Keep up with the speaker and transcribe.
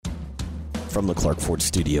From the Clark Ford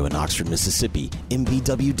Studio in Oxford, Mississippi,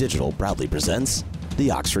 MBW Digital proudly presents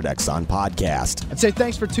the Oxford Exxon Podcast. I'd say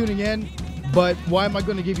thanks for tuning in, but why am I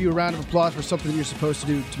going to give you a round of applause for something that you're supposed to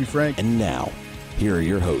do, to be frank? And now, here are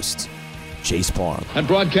your hosts, Chase Parham. And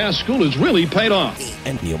broadcast school has really paid off.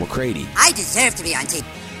 And Neal McCready. I deserve to be on TV.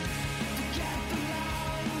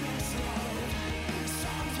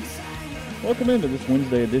 Welcome into this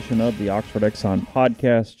Wednesday edition of the Oxford Exxon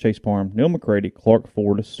Podcast. Chase Parham, Neal McCready, Clark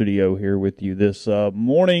Ford Studio here with you this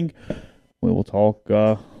morning. We will talk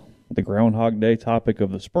the Groundhog Day topic of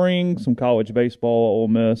the spring, some college baseball. Ole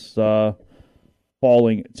Miss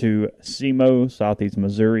falling to SEMO, Southeast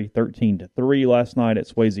Missouri, 13-3 last night at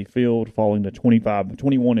Swayze Field, falling to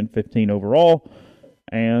 21-15 overall,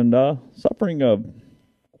 and suffering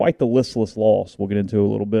quite the listless loss. We'll get into a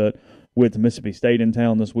little bit with Mississippi State in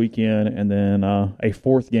town this weekend, and then a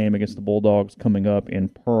fourth game against the Bulldogs coming up in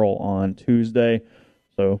Pearl on Tuesday.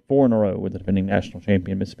 So 4 in a row with the defending national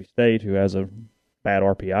champion Mississippi State, who has a bad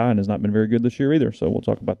RPI and has not been very good this year either. So we'll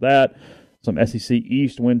talk about that. Some SEC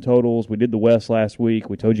East win totals. We did the West last week.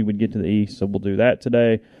 We told you we'd get to the East, so we'll do that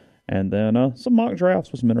today. And then some mock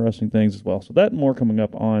drafts with some interesting things as well. So that and more coming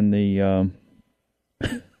up on the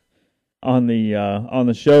on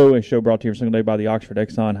the show. A show brought to you every single day by the Oxford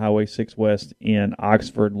Exxon, Highway 6 West in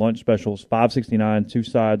Oxford. Lunch specials, $5.69, 2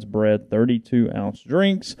 sides bread, 32-ounce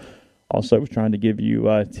drinks. Also, was trying to give you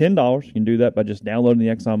 $10. You can do that by just downloading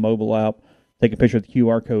the Exxon mobile app. Take a picture of the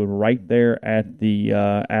QR code right there at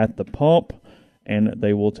the pump, and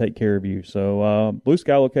they will take care of you. So blue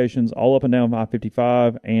sky locations all up and down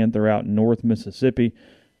I-55 and throughout North Mississippi.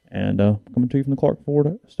 And coming to you from the Clark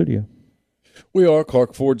Ford studio. We are.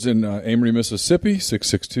 Clark Ford's in Amory, Mississippi,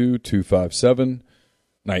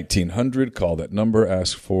 662-257-1900. Call that number.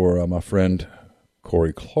 Ask for my friend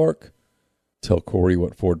Corey Clark. Tell Corey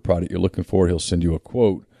what Ford product you're looking for. He'll send you a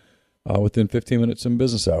quote within 15 minutes in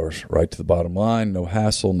business hours. Right to the bottom line. No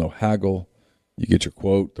hassle, no haggle. You get your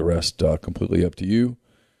quote. The rest completely up to you.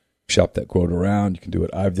 Shop that quote around. You can do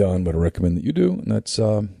what I've done, but I recommend that you do, and that's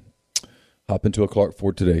hop into a Clark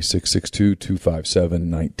Ford today,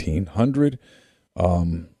 662-257-1900.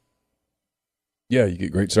 Yeah, you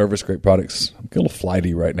get great service, great products. I'm a little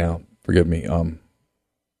flighty right now. Forgive me.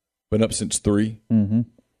 Been up since 3. Mm-hmm.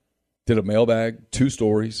 Did a mailbag, 2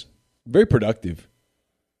 stories. Very productive.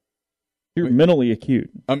 You're mentally acute.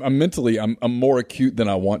 I'm mentally, I'm more acute than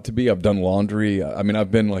I want to be. I've done laundry. I mean,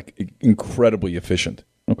 I've been like incredibly efficient.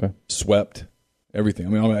 Okay. Swept,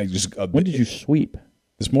 everything. I just. When did you sweep?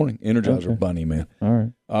 This morning. Energizer okay. Bunny, man.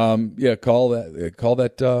 All right. Yeah, call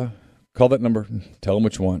that number. Tell them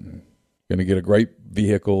what you want. Going to get a great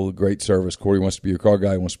vehicle, great service. Corey wants to be your car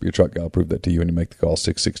guy, wants to be your truck guy. I'll prove that to you when you make the call,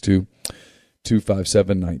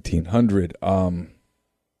 662-257-1900.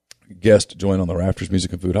 Guest join on the Rafters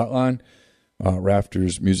Music and Food Hotline.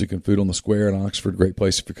 Rafters Music and Food on the Square in Oxford. Great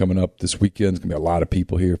place if you're coming up this weekend. There's going to be a lot of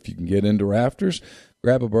people here. If you can get into Rafters,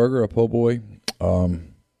 grab a burger, a po' boy,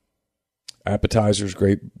 appetizers,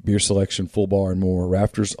 great beer selection, full bar, and more.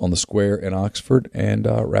 Rafters on the Square in Oxford and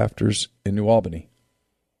Rafters in New Albany.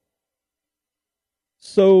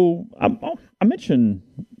 So I mentioned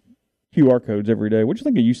QR codes every day. What do you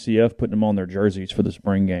think of UCF putting them on their jerseys for the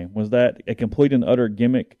spring game? Was that a complete and utter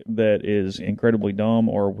gimmick that is incredibly dumb,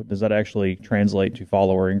 or does that actually translate to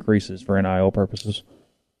follower increases for NIL purposes?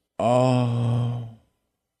 It's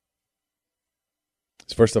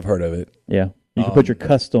the first I've heard of it. Yeah, you can put your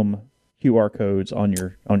custom QR codes on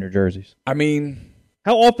your jerseys. I mean,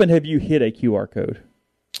 how often have you hit a QR code?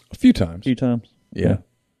 A few times. A few times. Yeah.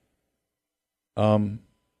 I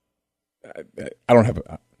don't have.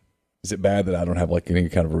 Is it bad that I don't have like any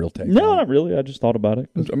kind of a real take? No, not really. I just thought about it.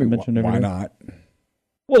 I mean, why not?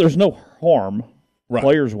 Well, there's no harm. Right.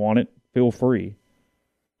 Players want it. Feel free.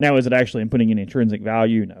 Now, is it actually putting any intrinsic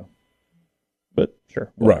value? No. But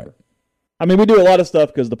sure. Whatever. Right. I mean, we do a lot of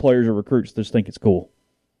stuff because the players or recruits just think it's cool.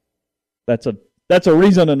 That's a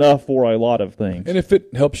reason enough for a lot of things. And if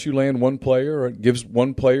it helps you land one player or it gives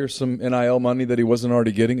one player some NIL money that he wasn't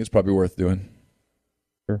already getting, it's probably worth doing.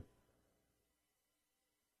 Sure.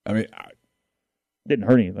 I mean, didn't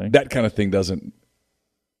hurt anything. That kind of thing doesn't.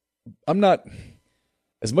 I'm not,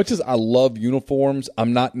 as much as I love uniforms,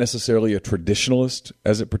 I'm not necessarily a traditionalist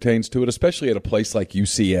as it pertains to it, especially at a place like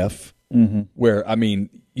UCF, where, I mean,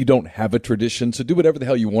 you don't have a tradition, so do whatever the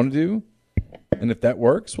hell you want to do. And if that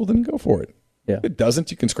works, well, then go for it. Yeah. If it doesn't,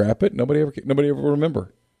 you can scrap it. Nobody ever will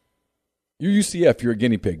remember. You're UCF. You're a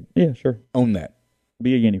guinea pig. Yeah, sure. Own that.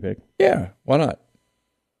 Be a guinea pig. Yeah, why not?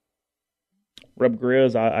 Rub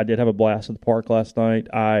Grizz, I did have a blast at the park last night.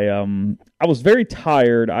 I was very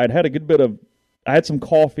tired. I'd had a good bit of I had some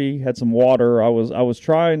coffee, had some water. I was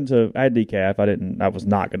trying to. I had decaf. I was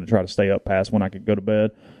not going to try to stay up past when I could go to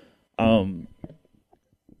bed. I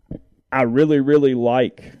really, really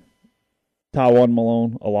like Tywone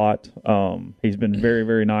Malone a lot. He's been very,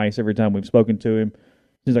 very nice every time we've spoken to him.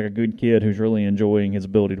 Seems like a good kid who's really enjoying his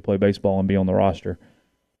ability to play baseball and be on the roster.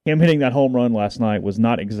 Him hitting that home run last night was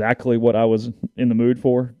not exactly what I was in the mood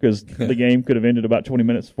for, because the game could have ended about 20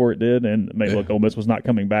 minutes before it did, and look, Ole Miss was not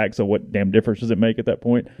coming back, so what damn difference does it make at that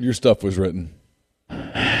point? Your stuff was written.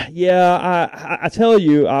 Yeah, I tell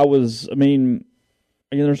you, there's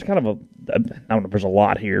kind of I don't know if there's a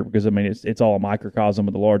lot here, because, it's all a microcosm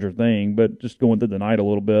of the larger thing, but just going through the night a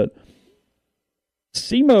little bit.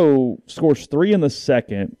 SEMO scores 3 in the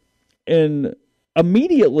second, and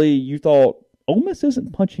immediately you thought, Ole Miss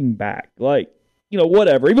isn't punching back.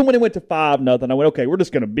 Whatever. Even when it went to 5-0, I went, okay, we're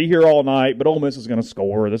just going to be here all night, but Ole Miss is going to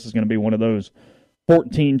score. This is going to be one of those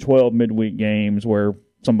 14-12 midweek games where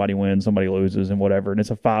somebody wins, somebody loses, and whatever, and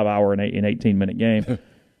it's a 5-hour and 18-minute game.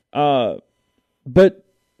 But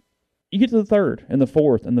you get to the third and the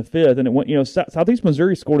fourth and the fifth, and it went, Southeast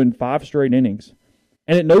Missouri scored in 5 straight innings.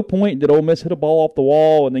 And at no point did Ole Miss hit a ball off the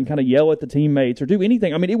wall and then kind of yell at the teammates or do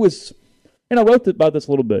anything. It was, and I wrote about this a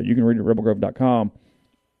little bit. You can read it at rebelgrove.com.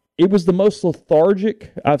 It was the most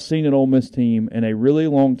lethargic I've seen an Ole Miss team in a really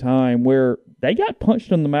long time, where they got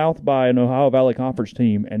punched in the mouth by an Ohio Valley Conference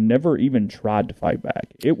team and never even tried to fight back.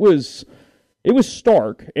 It was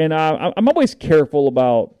stark, and I'm always careful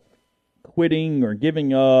about quitting or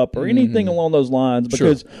giving up or anything along those lines,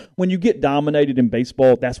 because when you get dominated in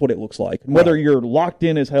baseball, that's what it looks like. Whether you're locked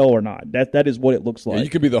in as hell or not, that is what it looks like. Yeah, you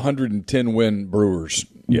could be the 110-win Brewers.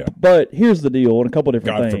 Yeah. But here's the deal, and a couple of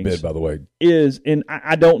different things. God forbid, by the way. And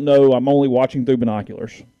I don't know, I'm only watching through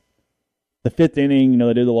binoculars. The 5th inning,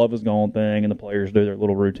 they do the love is gone thing, and the players do their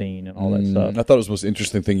little routine and all that stuff. I thought it was the most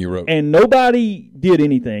interesting thing you wrote. And nobody did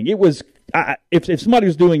anything. It was, if somebody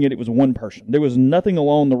was doing it, it was one person. There was nothing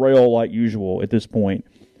along the rail like usual at this point.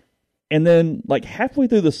 And then, halfway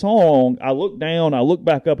through the song, I look down, I look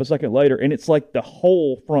back up a second later, and it's like the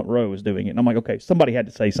whole front row is doing it. And I'm like, okay, somebody had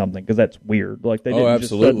to say something, because that's weird. They didn't absolutely. Just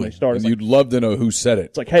suddenly start. And you'd love to know who said it.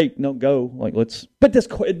 It's like, hey, no, go. Let's. But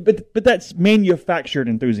that's manufactured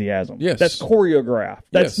enthusiasm. Yes. That's choreographed.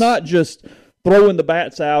 That's yes. not just throwing the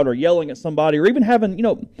bats out or yelling at somebody or even having,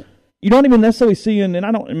 you're not even necessarily seeing, and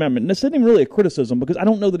I don't remember, this isn't even really a criticism, because I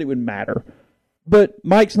don't know that it would matter. But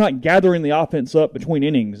Mike's not gathering the offense up between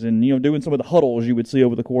innings and, doing some of the huddles you would see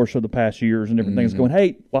over the course of the past years and different things, going,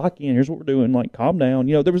 hey, lock in, here's what we're doing, calm down.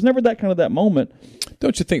 There was never that moment.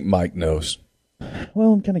 Don't you think Mike knows?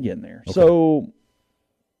 Well, I'm kind of getting there. Okay. So,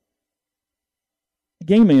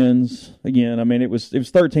 game ends, again, it was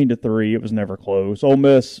 13-3. It was never close. Ole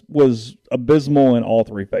Miss was abysmal in all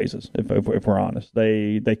 3 phases, if we're honest.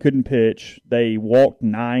 They couldn't pitch. They walked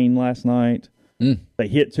 9 last night. They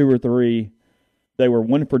hit 2 or 3. They were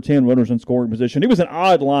 1 for 10 runners in scoring position. It was an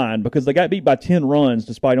odd line, because they got beat by 10 runs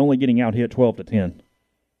despite only getting out hit 12-10.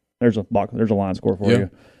 There's a line score for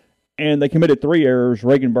you. And they committed 3 errors.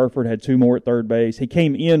 Reagan Burford had 2 more at third base. He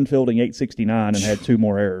came in fielding 869 and had 2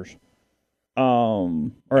 more errors.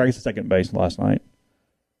 Or I guess second base last night.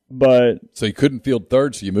 But so he couldn't field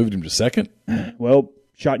third, so you moved him to second? Well,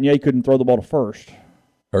 Chatinier couldn't throw the ball to first.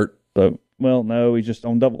 Hurt? So, well, no, he's just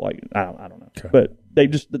on double. I don't know. Okay. But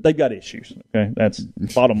they've got issues. Okay, that's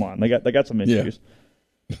bottom line. They got some issues.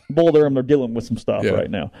 Yeah. Bull Durham, they're dealing with some stuff right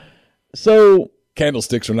now. So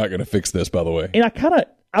candlesticks are not going to fix this, by the way. And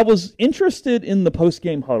I was interested in the post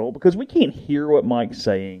game huddle, because we can't hear what Mike's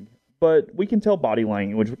saying, but we can tell body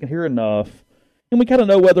language. We can hear enough, and we kind of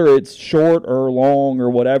know whether it's short or long or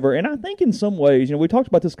whatever. And I think in some ways, we talked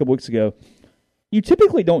about this a couple weeks ago. You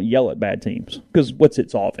typically don't yell at bad teams, because what's it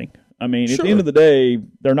solving? At the end of the day,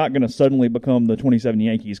 they're not going to suddenly become the 27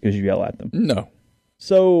 Yankees because you yell at them. No.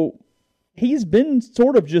 So he's been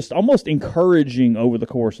sort of just almost encouraging over the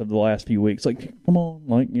course of the last few weeks. Come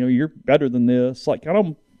on, you're better than this. Kind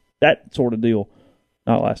of that sort of deal.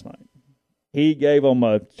 Not last night. He gave them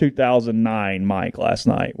a 2009 Mike last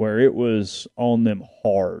night, where it was on them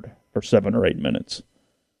hard for 7 or 8 minutes.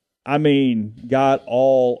 Got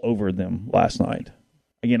all over them last night.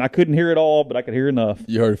 Again, I couldn't hear it all, but I could hear enough.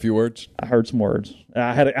 You heard a few words? I heard some words.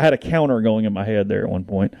 I had a counter going in my head there at one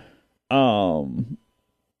point. And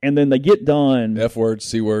then they get done. F words,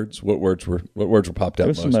 C words. What words were popped out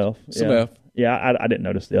most? Some F. Some F. Yeah, I didn't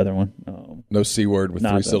notice the other one. No C word with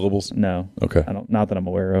 3 syllables? No. Okay. Not that I'm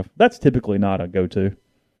aware of. That's typically not a go-to.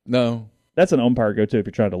 No. That's an umpire go-to if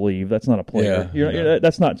you're trying to leave. That's not a player. Yeah.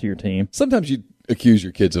 That's not to your team. Sometimes you accuse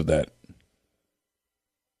your kids of that,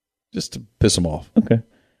 just to piss them off. Okay.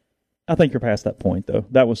 I think you're past that point, though.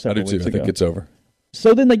 That was several weeks ago. I think it's over.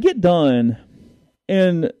 So then they get done,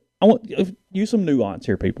 and I want to use some nuance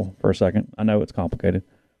here, people, for a second. I know it's complicated.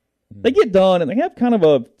 They get done, and they have kind of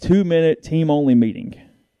a 2-minute team-only meeting.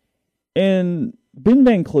 And Ben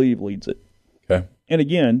Van Cleve leads it. Okay. And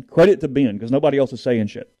again, credit to Ben, because nobody else is saying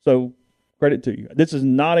shit. So credit to you. This is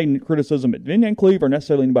not a criticism at Ben Van Cleve or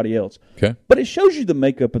necessarily anybody else. Okay. But it shows you the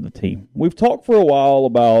makeup of the team. We've talked for a while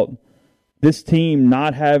about this team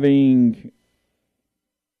not having,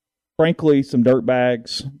 frankly, some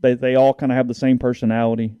dirtbags. They all kind of have the same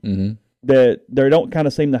personality. Mm-hmm. That they don't kind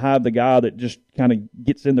of seem to have the guy that just kind of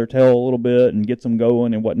gets in their tail a little bit and gets them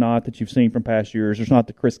going and whatnot that you've seen from past years. There's not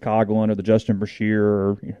the Chris Coughlin or the Justin Brashear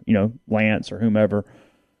or, Lance or whomever,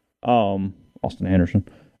 Austin Anderson.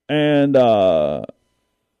 And they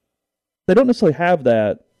don't necessarily have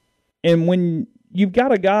that. And when you've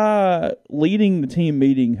got a guy leading the team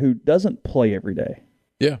meeting who doesn't play every day.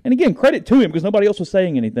 Yeah. And again, credit to him because nobody else was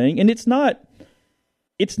saying anything. And it's not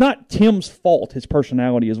Tim's fault his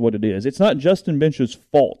personality is what it is. It's not Justin Bench's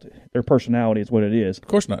fault their personality is what it is. Of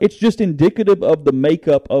course not. It's just indicative of the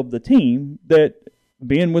makeup of the team that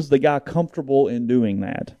Ben was the guy comfortable in doing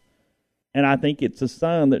that. And I think it's a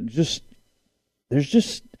sign that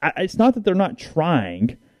it's not that they're not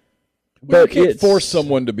trying. Well, But you can't it's force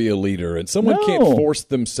someone to be a leader, and someone No. can't force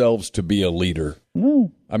themselves to be a leader.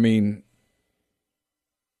 No. I mean,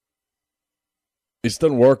 it just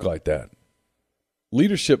doesn't work like that.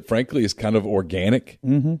 Leadership, frankly, is kind of organic.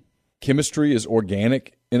 Mm-hmm. Chemistry is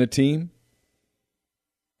organic in a team.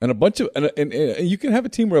 And you can have a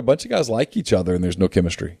team where a bunch of guys like each other and there's no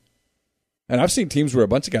chemistry. And I've seen teams where a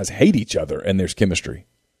bunch of guys hate each other and there's chemistry.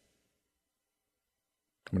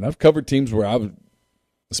 I mean, I've covered teams where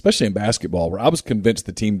especially in basketball, where I was convinced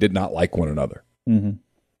the team did not like one another. Mm-hmm.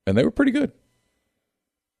 And they were pretty good.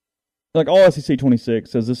 Like All SEC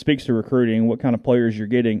 26 says, this speaks to recruiting, what kind of players you're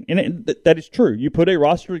getting. And that is true. You put a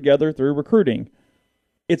roster together through recruiting.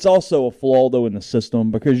 It's also a flaw, though, in the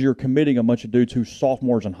system because you're committing a bunch of dudes who's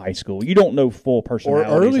sophomores in high school. You don't know full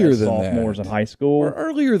personalities or earlier as than sophomores that. in high school. Or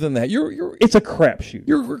earlier than that. It's a crapshoot.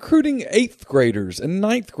 You're recruiting 8th graders and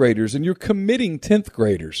 9th graders, and you're committing 10th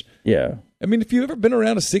graders. Yeah. I mean, if you've ever been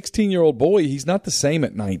around a 16-year-old boy, he's not the same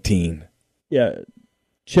at 19. Yeah.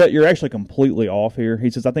 Chet, you're actually completely off here. He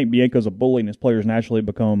says, I think Bianco's a bully and his players naturally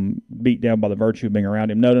become beat down by the virtue of being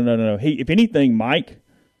around him. No. If anything, Mike,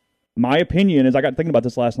 my opinion is, I got thinking about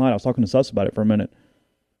this last night. I was talking to Suss about it for a minute.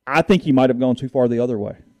 I think he might have gone too far the other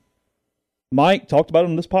way. Mike talked about it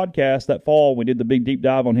on this podcast that fall. We did the big deep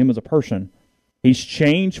dive on him as a person. He's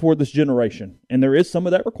changed for this generation, and there is some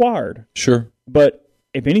of that required. Sure. But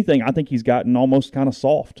if anything, I think he's gotten almost kind of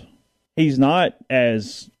soft. He's not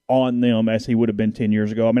as on them as he would have been 10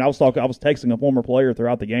 years ago. I mean, I was texting a former player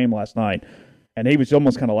throughout the game last night, and he was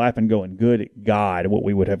almost kind of laughing, going, good God, what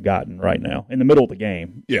we would have gotten right now in the middle of the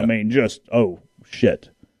game. Yeah. I mean, just, oh, shit.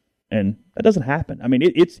 And that doesn't happen. I mean,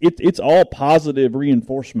 it's all positive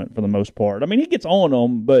reinforcement for the most part. I mean, he gets on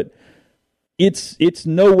them, but it's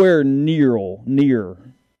nowhere near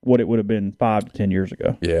what it would have been 5 to 10 years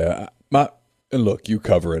ago. Yeah. And look, you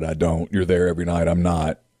cover it. I don't. You're there every night. I'm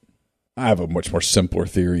not. I have a much more simpler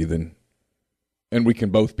theory than, and we can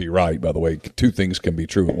both be right, by the way. Two things can be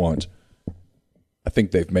true at once. I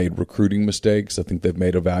think they've made recruiting mistakes. I think they've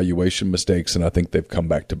made evaluation mistakes, and I think they've come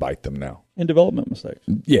back to bite them now. And development mistakes.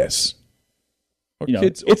 Yes.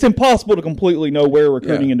 It's impossible to completely know where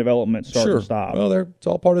recruiting and development start and stop. Well, it's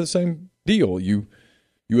all part of the same deal. You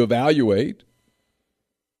evaluate,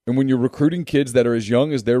 and when you're recruiting kids that are as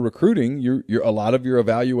young as they're recruiting, a lot of your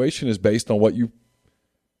evaluation is based on what you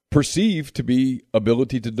perceive to be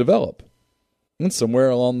ability to develop. And somewhere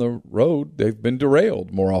along the road, they've been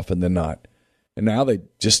derailed more often than not. And now they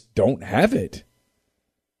just don't have it.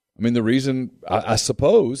 I mean, the reason, I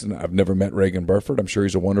suppose, and I've never met Reagan Burford. I'm sure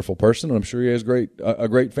he's a wonderful person, and I'm sure he has a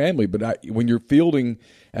great family. But when you're fielding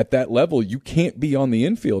at that level, you can't be on the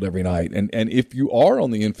infield every night. And if you are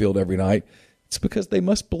on the infield every night, it's because they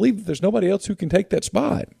must believe that there's nobody else who can take that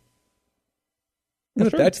spot. And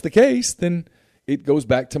if that's the case, then it goes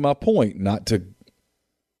back to my point,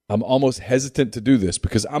 I'm almost hesitant to do this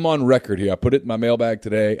because I'm on record here. I put it in my mailbag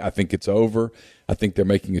today. I think it's over. I think they're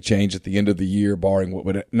making a change at the end of the year, barring what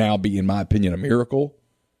would now be, in my opinion, a miracle.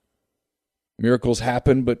 Miracles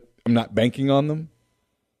happen, but I'm not banking on them.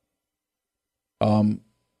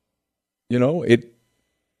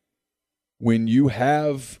 When you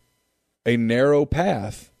have a narrow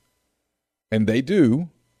path, and they do,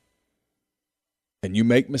 and you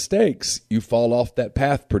make mistakes, you fall off that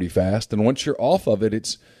path pretty fast. And once you're off of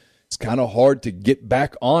it, It's kind of hard to get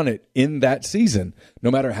back on it in that season. No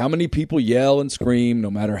matter how many people yell and scream, no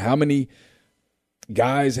matter how many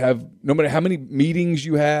guys have, no matter how many meetings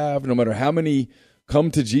you have, no matter how many come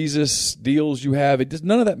to Jesus deals you have,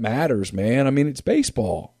 none of that matters, man. I mean, it's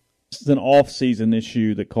baseball. This is an off-season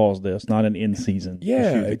issue that caused this, not an in-season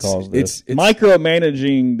issue that caused this. It's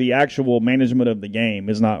micromanaging the actual management of the game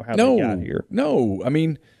is not how they got here. No, I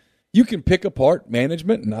mean, you can pick apart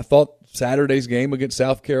management, and I thought Saturday's game against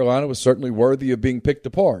South Carolina was certainly worthy of being picked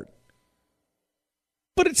apart.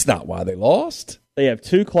 But it's not why they lost. They have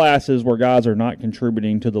two classes where guys are not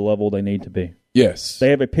contributing to the level they need to be. Yes.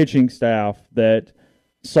 They have a pitching staff that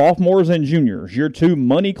sophomores and juniors, your two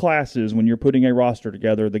money classes when you're putting a roster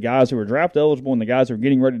together, the guys who are draft eligible and the guys who are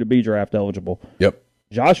getting ready to be draft eligible. Yep.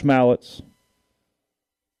 Josh Mallitz,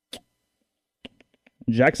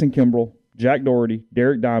 Jackson Kimbrell, Jack Doherty,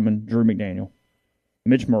 Derek Diamond, Drew McDaniel,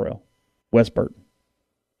 Mitch Morrell, Wes Burton.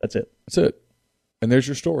 That's it. That's it. And there's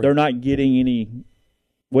your story. They're not getting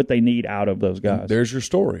what they need out of those guys. And there's your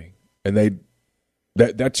story. And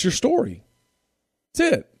that's your story.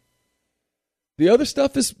 That's it. The other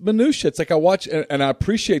stuff is minutia. It's like I watch, and I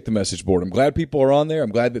appreciate the message board. I'm glad people are on there. I'm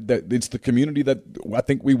glad that it's the community that I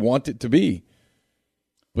think we want it to be.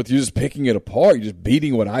 But you're just picking it apart. You're just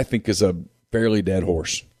beating what I think is a fairly dead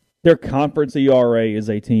horse. Their conference ERA as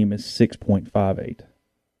a team is 6.58.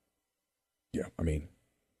 Yeah, I mean,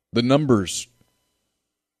 the numbers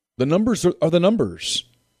are the numbers.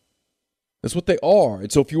 That's what they are.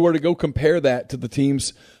 And so if you were to go compare that to the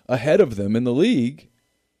teams ahead of them in the league,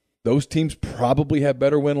 those teams probably have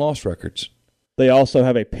better win-loss records. They also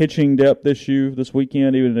have a pitching depth issue this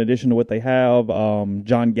weekend, even in addition to what they have.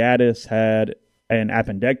 John Gaddis had an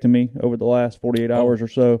appendectomy over the last 48 hours or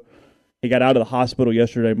so. He got out of the hospital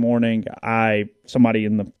yesterday morning. Somebody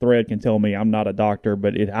in the thread can tell me, I'm not a doctor,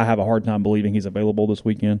 but I have a hard time believing he's available this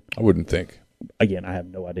weekend. I wouldn't think. Again, I have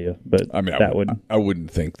no idea, but I mean, I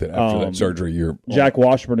wouldn't think that after that surgery, Jack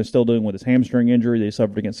Washburn is still dealing with his hamstring injury that he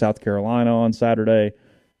suffered against South Carolina on Saturday,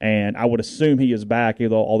 and I would assume he is back,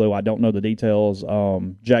 although I don't know the details.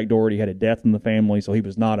 Jack Doherty had a death in the family, so he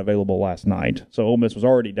was not available last night. So Ole Miss was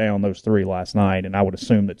already down those three last night, and I would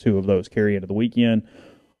assume that two of those carry into the weekend.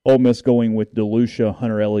 Ole Miss going with DeLucia,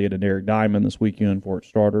 Hunter Elliott, and Derek Diamond this weekend for its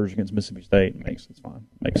starters against Mississippi State. It's fine.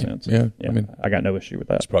 Makes sense. Yeah, I mean, I got no issue with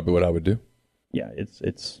that. That's probably what I would do. Yeah,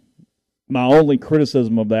 it's my only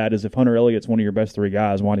criticism of that is if Hunter Elliott's one of your best three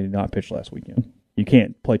guys, why did he not pitch last weekend? You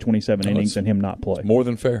can't play 27 innings and him not play. More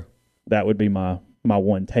than fair. That would be my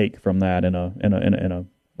one take from that in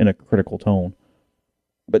a critical tone.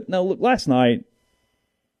 But no, look, last night,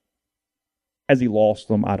 has he lost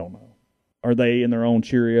them? I don't know. Are they in their own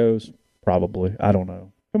Cheerios? Probably. I don't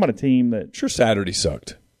know. Talking about a team that... Sure, Saturday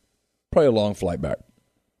sucked. Probably a long flight back.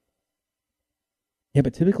 Yeah,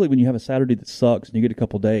 but typically when you have a Saturday that sucks and you get a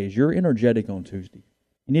couple days, you're energetic on Tuesday.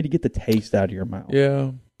 You need to get the taste out of your mouth.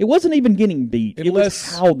 Yeah. It wasn't even getting beat. It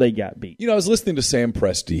was how they got beat. You know, I was listening to Sam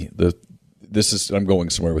Presti. I'm going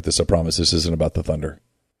somewhere with this, I promise. This isn't about the Thunder.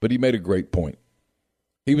 But he made a great point.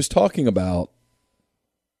 He was talking about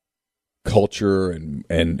culture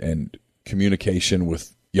and communication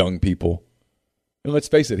with young people. And let's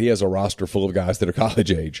face it, he has a roster full of guys that are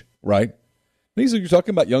college age, right? You're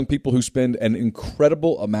talking about young people who spend an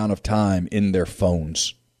incredible amount of time in their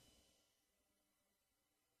phones.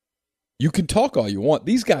 You can talk all you want.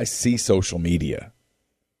 These guys see social media.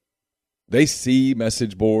 They see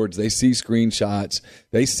message boards. They see screenshots.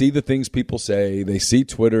 They see the things people say. They see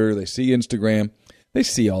Twitter. They see Instagram. They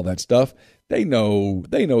see all that stuff. They know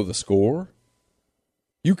the score.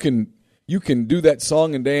 You can do that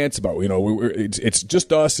song and dance about, it's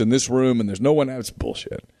just us in this room and there's no one else. It's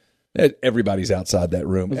bullshit. Everybody's outside that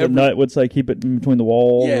room. Nut would say keep it in between the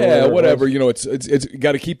walls. Yeah, whatever. It's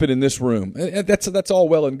got to keep it in this room. That's all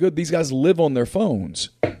well and good. These guys live on their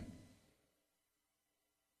phones.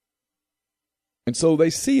 And so they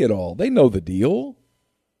see it all. They know the deal.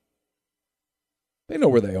 They know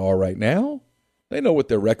where they are right now. They know what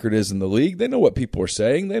their record is in the league. They know what people are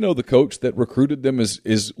saying. They know the coach that recruited them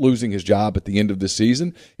is losing his job at the end of the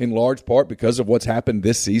season, in large part because of what's happened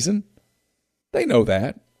this season. They know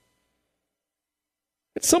that.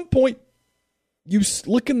 At some point, you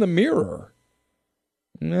look in the mirror.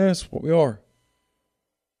 And that's what we are.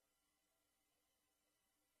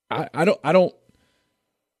 I don't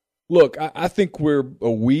look, I think we're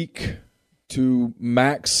a week to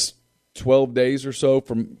max 12 days or so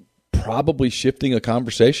from probably shifting a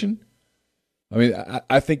conversation. I mean,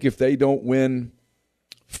 I think if they don't win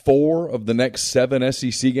 4 of the next 7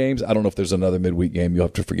 SEC games, I don't know if there's another midweek game, you'll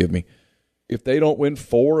have to forgive me. if they don't win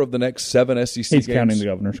 4 of the next 7 SEC games. He's counting the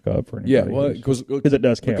Governor's Cup for anybody. Yeah, well, because it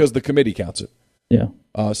does count. Because the committee counts it. Yeah.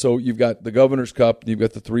 So you've got the Governor's Cup, you've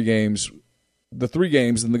got the 3 games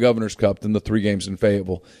in the Governor's Cup, then the 3 games in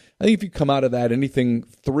Fayetteville. I think if you come out of that anything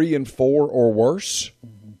 3-4 or worse, I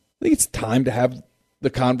think it's time to have the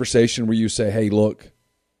conversation where you say, hey, look,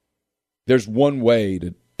 there's one way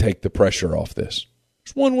to take the pressure off this.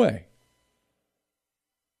 There's one way.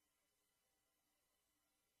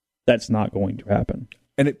 That's not going to happen.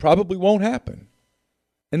 And it probably won't happen.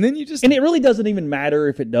 And then you just... And it really doesn't even matter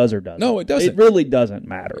if it does or doesn't. No, it doesn't. It really doesn't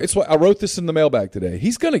matter. It's why I wrote this in the mailbag today.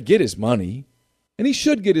 He's going to get his money, and he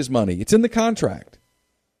should get his money. It's in the contract.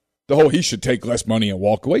 The whole he should take less money and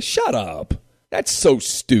walk away. Shut up. That's so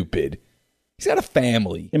stupid. He's got a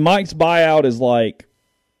family. And Mike's buyout is like...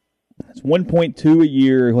 It's 1.2 a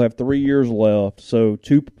year. He'll have 3 years left. So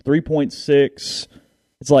 3.6.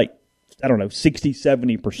 It's like, I don't know, 60,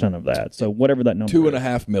 70% of that. So whatever that number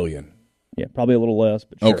 $2.5 million. Yeah, probably a little less,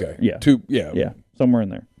 but sure. Okay. Yeah. Yeah, somewhere in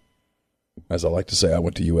there. As I like to say, I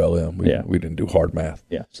went to ULM. We didn't do hard math.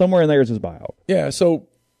 Yeah, somewhere in there is his buyout. Yeah, so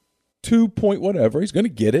 2 point whatever. He's going to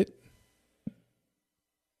get it.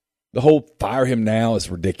 The whole fire him now is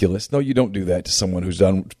ridiculous. No, you don't do that to someone who's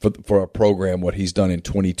done for a program what he's done in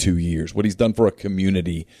 22 years, what he's done for a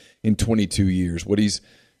community in 22 years, what he's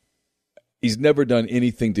never done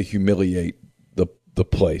anything to humiliate the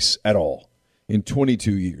place at all in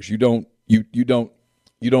 22 years. You don't do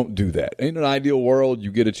that. In an ideal world, you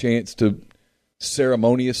get a chance to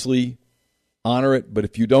ceremoniously honor it, but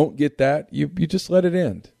if you don't get that, you just let it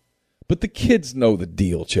end. But the kids know the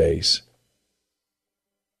deal, Chase.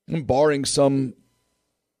 And barring some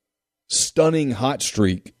stunning hot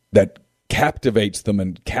streak that captivates them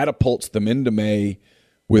and catapults them into May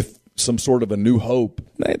with some sort of a new hope,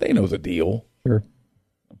 they know the deal. Sure.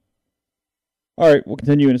 All right, we'll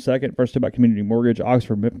continue in a second. First about Community Mortgage,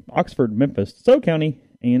 Oxford, Memphis, DeSoto County,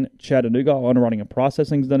 and Chattanooga. All underwriting and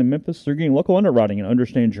processing is done in Memphis. They're getting local underwriting and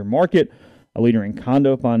understands your market. A leader in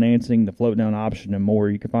condo financing, the float down option, and more.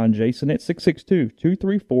 You can find Jason at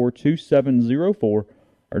 662-234-2704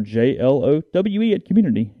 or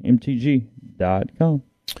JLOWE@communitymtg.com.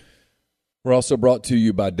 We're also brought to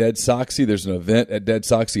you by Dead Soxy. There's an event at Dead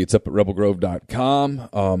Soxy. It's up at rebelgrove.com.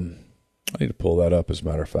 I need to pull that up, as a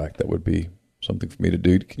matter of fact. That would be something for me to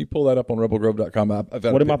do. Can you pull that up on rebelgrove.com?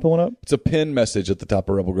 What am I pulling up? It's a pinned message at the top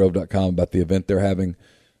of rebelgrove.com about the event they're having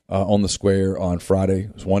on the square on Friday.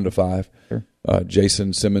 It's 1 to 5. Sure.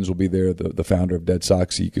 Jason Simmons will be there, the founder of Dead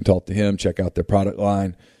Soxy. You can talk to him, check out their product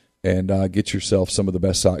line, and get yourself some of the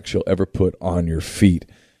best socks you'll ever put on your feet.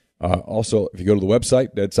 Also, if you go to the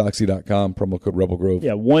website, deadsoxy.com, promo code RebelGrove.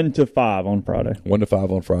 Yeah, 1 to 5 on Friday. 1 to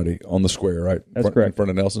 5 on Friday on the square, right? That's correct. In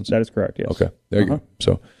front of Nelson's? That is correct, yes. Okay, there you go.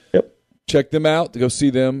 So check them out to go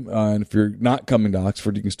see them. And if you're not coming to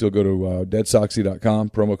Oxford, you can still go to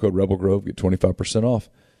deadsoxy.com, promo code RebelGrove, get 25% off.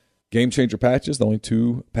 Game Changer patches, the only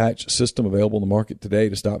 2-patch system available in the market today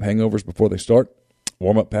to stop hangovers before they start.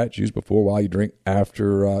 Warm-up patch used before, while you drink.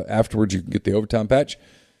 Afterwards, you can get the overtime patch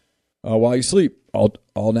while you sleep.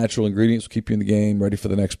 All natural ingredients will keep you in the game, ready for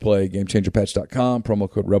the next play. GameChangerPatch.com, promo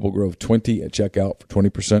code RebelGrove20 at checkout for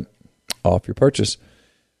 20% off your purchase.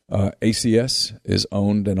 ACS is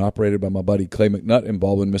owned and operated by my buddy Clay McNutt in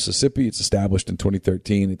Baldwin, Mississippi. It's established in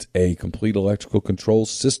 2013. It's a complete electrical control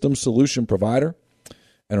system solution provider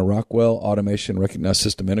and a Rockwell Automation recognized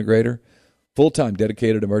system integrator. Full-time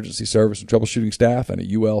dedicated emergency service and troubleshooting staff, and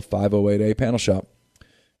a UL 508A panel shop.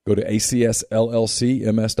 Go to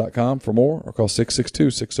acsllcms.com for more or call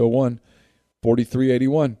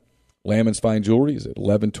 662-601-4381. Lammon's Fine Jewelry is at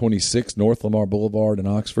 1126 North Lamar Boulevard in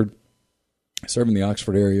Oxford. Serving the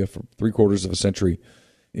Oxford area for 3/4 of a century.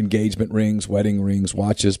 Engagement rings, wedding rings,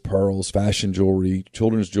 watches, pearls, fashion jewelry,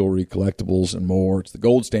 children's jewelry, collectibles, and more. It's the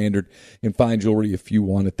gold standard in fine jewelry. If you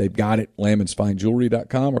want it, they've got it.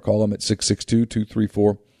 LammonsFineJewelry.com or call them at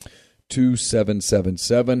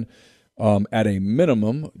 662-234-2777. At a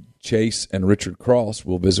minimum, Chase and Richard Cross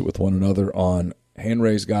will visit with one another on Hand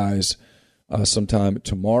Raised Guys sometime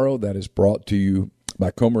tomorrow. That is brought to you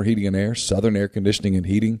by Comer Heating and Air, Southern Air Conditioning and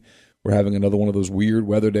Heating. We're having another one of those weird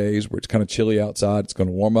weather days where it's kind of chilly outside. It's going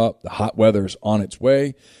to warm up. The hot weather is on its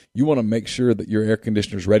way. You want to make sure that your air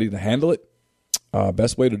conditioner is ready to handle it.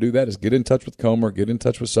 Best way to do that is get in touch with Comer, get in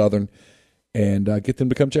touch with Southern, and get them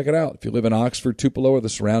to come check it out. If you live in Oxford, Tupelo, or the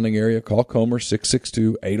surrounding area, call Comer,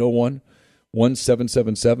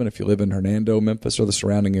 662-801-1777. If you live in Hernando, Memphis, or the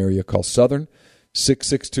surrounding area, call Southern,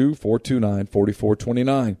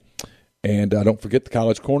 662-429-4429. And don't forget the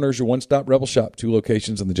College Corner is your one-stop Rebel Shop, 2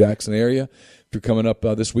 locations in the Jackson area. If you're coming up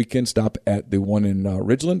this weekend, stop at the one in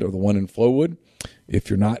Ridgeland or the one in Flowood.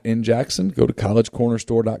 If you're not in Jackson, go to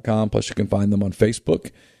collegecornerstore.com. Plus, you can find them on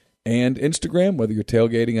Facebook and Instagram. Whether you're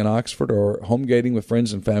tailgating in Oxford or home gating with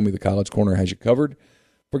friends and family, the College Corner has you covered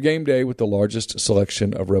for game day with the largest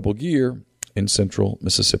selection of Rebel gear in Central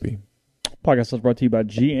Mississippi. Podcast is brought to you by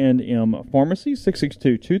G&M Pharmacy,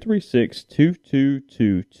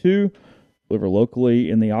 662-236-2222. Deliver locally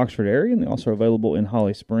in the Oxford area, and they're also available in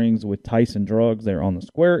Holly Springs with Tyson Drugs. They're on the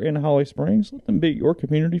square in Holly Springs. Let them be your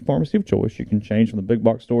community pharmacy of choice. You can change from the big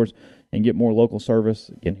box stores and get more local service.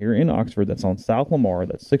 Again, here in Oxford, that's on South Lamar.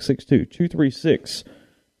 That's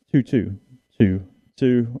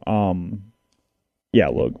 662-236-2222. Yeah,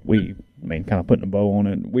 look, kind of putting a bow on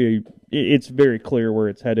it. It's very clear where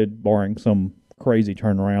it's headed, barring some crazy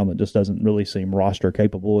turnaround that just doesn't really seem roster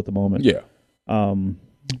capable at the moment. Yeah.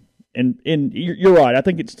 And you're right. I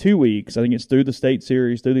think it's 2 weeks. I think it's through the state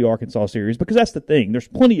series, through the Arkansas series, because that's the thing. There's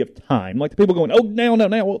plenty of time. Like the people going, now.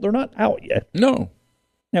 Well, they're not out yet. No.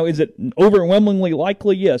 Now, is it overwhelmingly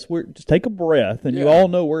likely? Yes. Just take a breath, and you all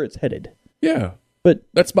know where it's headed. Yeah. But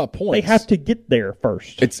that's my point. They have to get there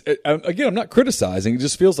first. Again, I'm not criticizing. It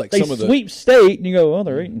just feels like they some of the sweep state, and you go, well,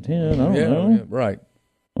 they're 8-10. I don't know. Yeah, right.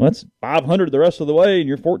 Well, that's 500 the rest of the way, and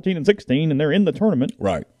you're 14-16, and they're in the tournament.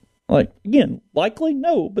 Right. Like, again, likely?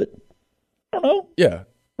 No, but I don't know. Yeah.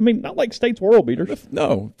 I mean, not like State's world beaters.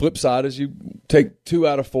 No. Flip side is you take 2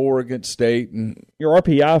 out of 4 against State. And your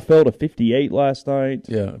RPI fell to 58 last night.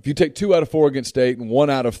 Yeah. If you take 2 out of 4 against State and 1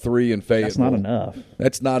 out of 3 in Fayetteville. That's not enough.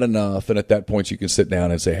 That's not enough. And at that point, you can sit down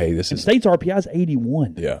and say, hey, this is. State's RPI is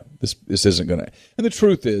 81. Yeah. This isn't going to. And the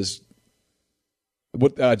truth is,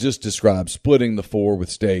 what I just described, splitting the 4 with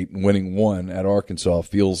State and winning 1 at Arkansas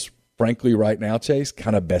feels, frankly, right now, Chase,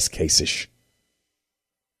 kind of best case-ish.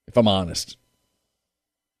 If I'm honest.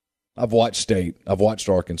 I've watched State. I've watched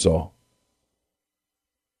Arkansas.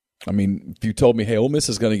 I mean, if you told me, hey, Ole Miss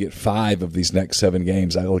is going to get 5 of these next 7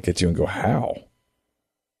 games, I look at you and go, how?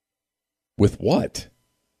 With what?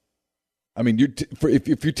 I mean,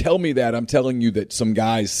 if you tell me that, I'm telling you that some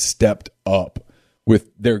guys stepped up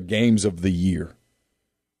with their games of the year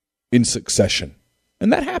in succession.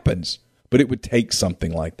 And that happens. But it would take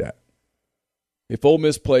something like that. If Ole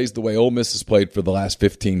Miss plays the way Ole Miss has played for the last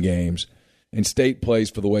 15 games, and State plays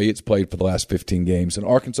for the way it's played for the last 15 games, and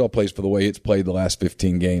Arkansas plays for the way it's played the last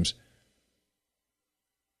 15 games,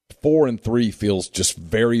 4-3 feels just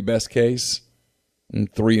very best case,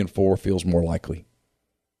 and 3-4 feels more likely.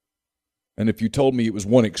 And if you told me it was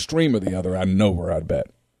one extreme or the other, I know where I'd bet.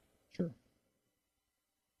 Sure.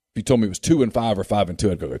 If you told me it was 2-5 or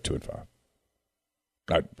 5-2, I'd go 2-5.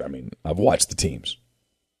 I mean, I've watched the teams.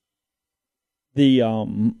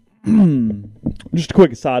 Just a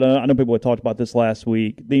quick aside, I know people had talked about this last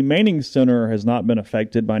week. The Manning Center has not been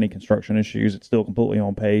affected by any construction issues. It's still completely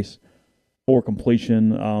on pace for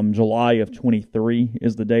completion. July of 23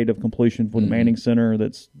 is the date of completion for the Manning Center.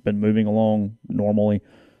 That's been moving along normally.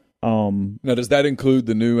 Now, does that include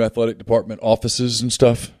the new athletic department offices and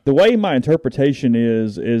stuff? The way my interpretation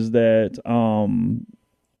is that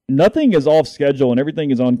nothing is off schedule and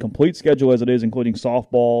everything is on complete schedule as it is, including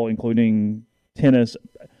softball, including tennis.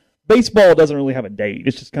 Baseball doesn't really have a date.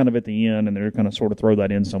 It's just kind of at the end, and they're going to sort of throw that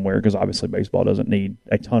in somewhere because obviously baseball doesn't need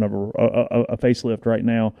a ton of a facelift right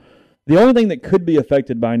now. The only thing that could be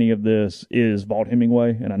affected by any of this is Vaught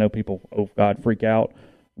Hemingway, and I know people, freak out.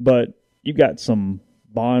 But you've got some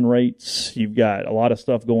bond rates. You've got a lot of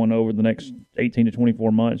stuff going over the next 18 to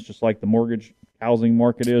 24 months, just like the mortgage housing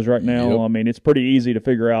market is right now. Yep. I mean, it's pretty easy to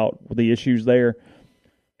figure out the issues there.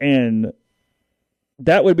 And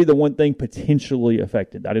that would be the one thing potentially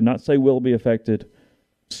affected. I did not say will be affected.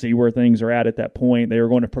 See where things are at that point. They are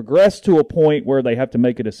going to progress to a point where they have to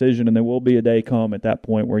make a decision, and there will be a day come at that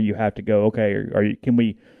point where you have to go, okay, can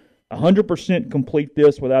we 100% complete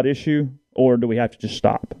this without issue, or do we have to just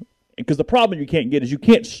stop? Because the problem you can't get is you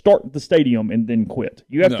can't start the stadium and then quit.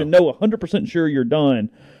 You have to know 100% sure you're done.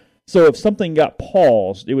 So if something got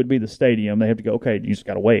paused, it would be the stadium. They have to go, okay, you just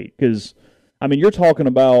got to wait. Because, I mean, you're talking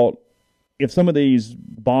about, if some of these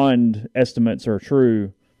bond estimates are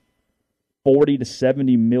true, 40 to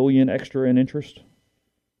 70 million extra in interest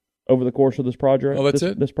over the course of this project. Oh, that's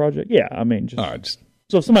it? This project? Yeah, I mean, All right,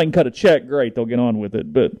 so if somebody can cut a check, great, they'll get on with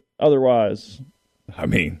it. But otherwise, I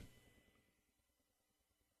mean,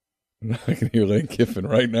 I can hear Lane Kiffin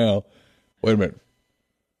right now. Wait a minute,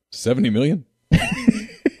 70 million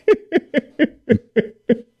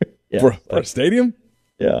yeah, for a stadium?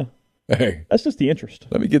 Yeah. Hey, That's just the interest.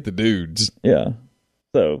 let me get the dudes. Yeah.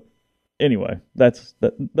 So, anyway, that's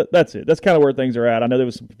it. That's kind of where things are at. I know there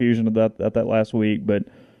was some confusion about that last week, but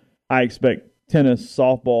I expect tennis,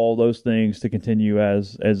 softball, those things to continue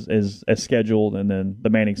as scheduled, and then the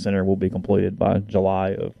Manning Center will be completed by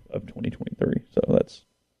July of 2023. So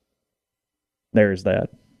there's that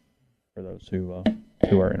for those who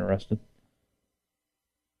are interested.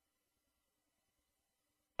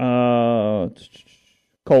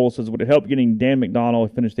 Cole says, would it help getting Dan McDonald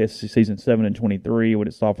to finish the SEC season 7-23? Would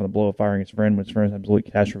it soften the blow of firing his friend when his friend's absolute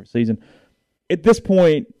catastrophe season? At this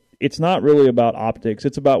point, it's not really about optics.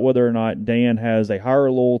 It's about whether or not Dan has a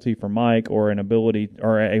higher loyalty for Mike or an ability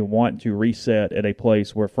or a want to reset at a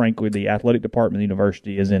place where, frankly, the athletic department of the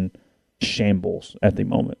university is in shambles at the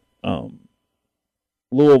moment.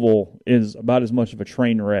 Louisville is about as much of a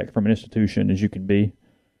train wreck from an institution as you can be,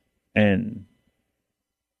 and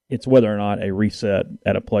it's whether or not a reset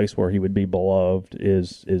at a place where he would be beloved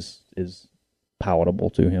is palatable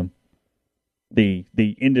to him. The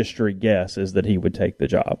industry guess is that he would take the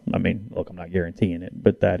job. I mean, look, I'm not guaranteeing it,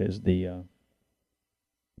 but that is the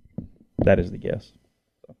guess.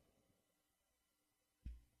 So.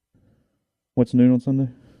 What's noon on Sunday?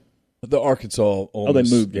 The Arkansas Ole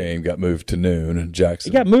Miss game got moved to noon, and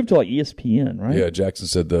Jackson. It got moved to like ESPN, right? Yeah, Jackson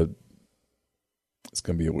said it's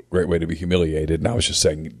going to be a great way to be humiliated, and I was just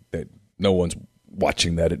saying that no one's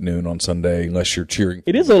watching that at noon on Sunday unless you're cheering.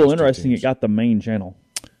 It is a little interesting. It got the main channel.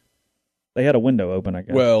 They had a window open, I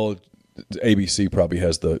guess. Well, ABC probably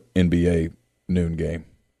has the NBA noon game.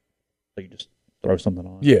 So you just throw something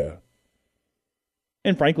on. Yeah.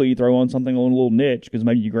 And frankly, you throw on something a little niche because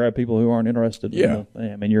maybe you grab people who aren't interested. Yeah.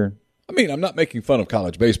 I mean, I'm not making fun of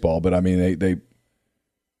college baseball, but I mean, they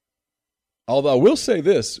although I will say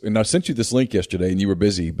this, and I sent you this link yesterday and you were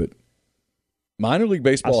busy, but minor league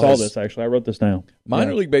baseball I saw this, actually. I wrote this down.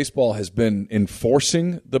 Minor league baseball has been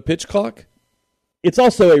enforcing the pitch clock. It's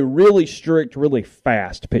also a really strict, really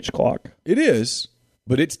fast pitch clock. It is,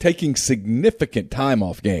 but it's taking significant time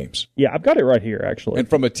off games. Yeah, I've got it right here, actually. And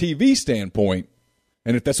from a TV standpoint,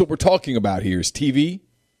 and if that's what we're talking about here is TV,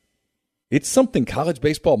 it's something college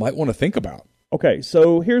baseball might want to think about. Okay,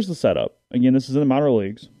 so here's the setup. Again, this is in the minor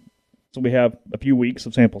leagues. So we have a few weeks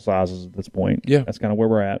of sample sizes at this point. Yeah. That's kind of where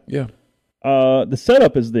we're at. Yeah. The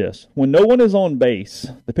setup is this. When no one is on base,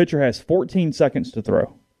 the pitcher has 14 seconds to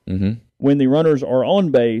throw. Mm-hmm. When the runners are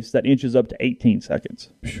on base, that inches up to 18 seconds.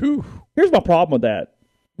 Whew. Here's my problem with that.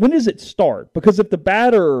 When does it start? Because if the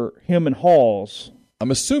batter, him and Halls...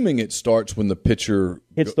 I'm assuming it starts when the pitcher...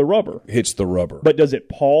 hits the rubber. But does it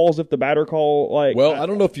pause if the batter call... Well, I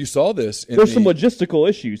don't know if you saw this. There's some logistical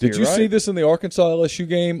issues Did you see this in the Arkansas LSU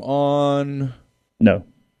game on... No.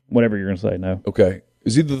 Whatever you're going to say, no. Okay. It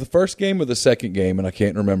was either the first game or the second game, and I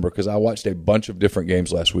can't remember because I watched a bunch of different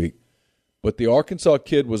games last week. But the Arkansas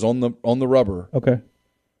kid was on the rubber. Okay.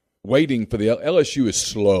 Waiting for the LSU is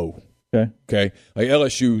slow. Okay. Like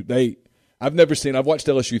LSU, I've watched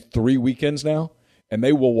LSU 3 weekends now, and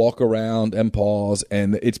they will walk around and pause,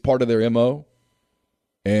 and it's part of their MO.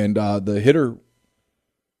 And the hitter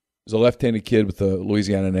is a left-handed kid with a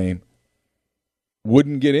Louisiana name.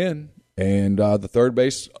 Wouldn't get in, and the third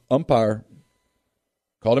base umpire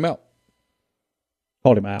called him out.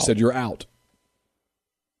 Said, "You're out."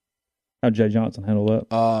 How'd Jay Johnson handle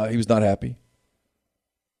that? He was not happy.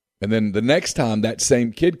 And then the next time that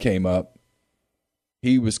same kid came up,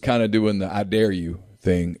 he was kind of doing the "I dare you"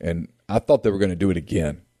 thing, and I thought they were going to do it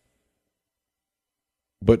again.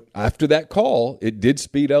 But after that call, it did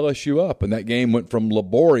speed LSU up, and that game went from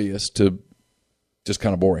laborious to just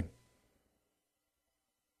kind of boring.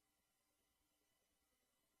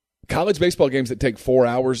 College baseball games that take 4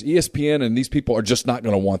 hours, ESPN and these people are just not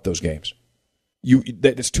going to want those games.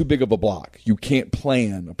 It's too big of a block. You can't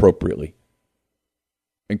plan appropriately.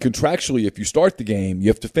 And contractually, if you start the game, you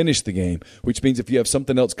have to finish the game, which means if you have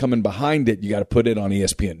something else coming behind it, you got to put it on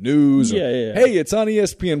ESPN News. Hey, it's on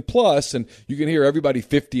ESPN Plus, and you can hear everybody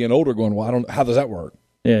 50 and older going, "Well, how does that work?"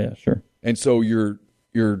 Yeah, sure. And so you're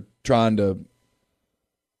trying to.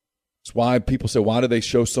 It's why people say, "Why do they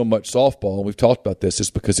show so much softball?" And we've talked about this. It's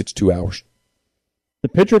because it's 2 hours. The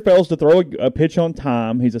pitcher fails to throw a pitch on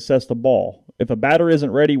time, he's assessed a ball. If a batter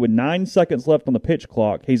isn't ready with 9 seconds left on the pitch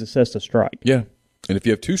clock, he's assessed a strike. Yeah. And if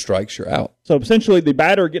you have 2 strikes, you're out. So essentially, the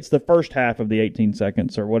batter gets the first half of the 18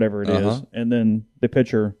 seconds or whatever it is, and then the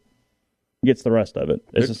pitcher gets the rest of it.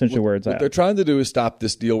 It's essentially where it's at. What they're trying to do is stop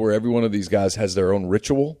this deal where every one of these guys has their own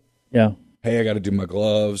ritual. Yeah. Hey, I got to do my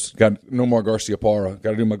gloves. Got no more Garcia Parra.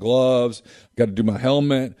 Got to do my gloves. Got to do my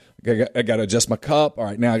helmet. I got to adjust my cup. All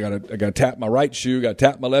right, now I got to tap my right shoe. Got to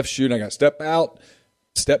tap my left shoe. And I got to step out,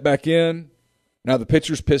 step back in. Now the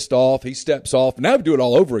pitcher's pissed off. He steps off. Now we do it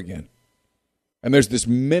all over again. And there's this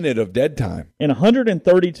minute of dead time. In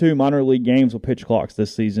 132 minor league games with pitch clocks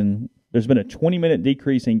this season, there's been a 20-minute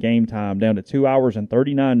decrease in game time down to 2 hours and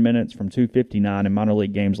 39 minutes from 2:59 in minor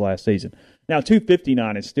league games last season. Now,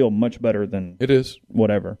 2:59 is still much better than it is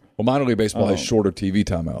whatever. Well, minor league baseball has shorter TV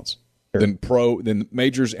timeouts than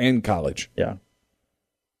majors and college. Yeah.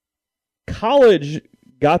 College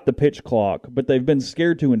got the pitch clock, but they've been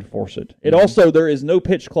scared to enforce it. It also, there is no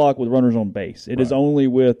pitch clock with runners on base. It is only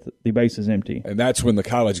with the bases empty. And that's when the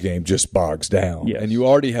college game just bogs down. Yes. And you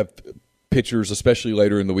already have pitchers, especially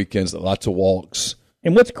later in the weekends, lots of walks.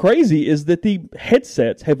 And what's crazy is that the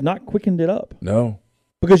headsets have not quickened it up. No.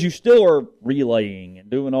 Because you still are relaying and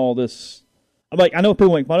doing all this. I'm like, I know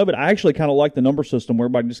people make fun of it. I actually kind of like the number system where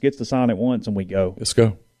everybody just gets to sign at once and we go. Let's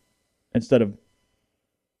go. Instead of.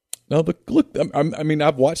 No, look, I mean,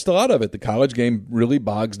 I've watched a lot of it. The college game really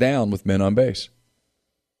bogs down with men on base.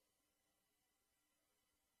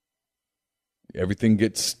 Everything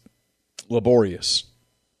gets laborious.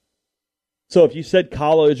 So if you said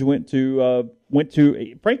college went to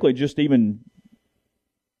frankly, just even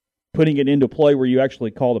putting it into play where you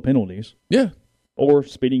actually call the penalties. Yeah. Or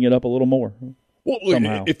speeding it up a little more. Well,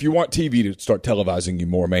 look, if you want TV to start televising you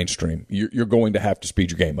more mainstream, you're going to have to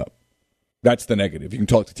speed your game up. That's the negative. You can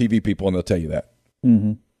talk to TV people and they'll tell you that.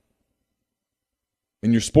 Mm-hmm.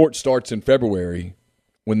 And your sport starts in February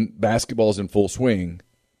when basketball's in full swing.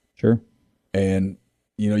 Sure. And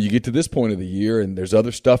you get to this point of the year and there's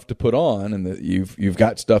other stuff to put on, and you've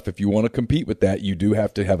got stuff. If you want to compete with that, you do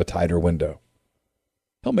have to have a tighter window.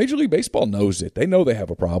 Hell, Major League Baseball knows it. They know they have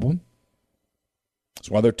a problem. That's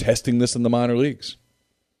why they're testing this in the minor leagues.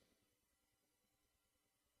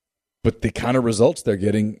 But the kind of results they're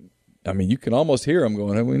getting, I mean, you can almost hear them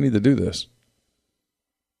going, hey, we need to do this.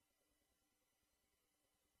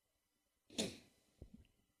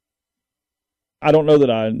 I don't know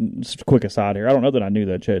that just a quick aside here, I don't know that I knew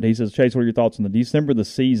that, Chet. He says, Chase, what are your thoughts on the December of the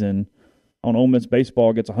season on Ole Miss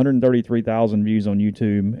baseball gets 133,000 views on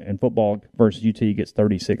YouTube, and football versus UT gets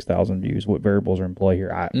 36,000 views. What variables are in play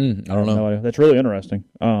here? I don't know. No idea. That's really interesting,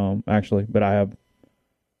 actually. But I have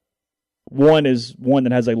one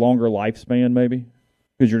that has a longer lifespan, maybe,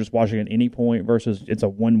 because you're just watching at any point versus it's a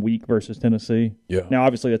 1 week versus Tennessee. Yeah. Now,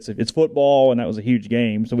 obviously, it's football, and that was a huge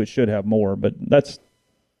game, so it should have more. But that's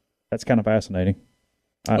kind of fascinating.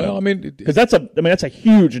 Because that's a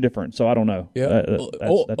huge difference. So I don't know. Yeah,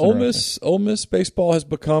 that's Ole Miss baseball has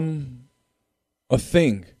become a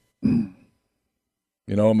thing. We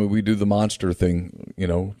do the monster thing,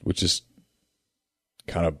 which is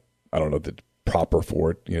kind of, I don't know, the proper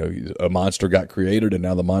for it. A monster got created, and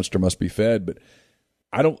now the monster must be fed. But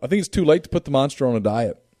I think it's too late to put the monster on a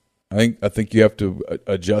diet. I think you have to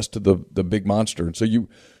adjust to the big monster, and so you.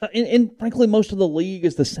 And frankly, most of the league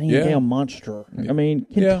is the same damn monster. I mean,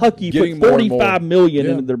 Kentucky put $45 million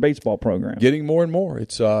into their baseball program, getting more and more.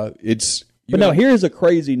 It's. But now here's a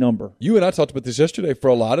crazy number. You and I talked about this yesterday. For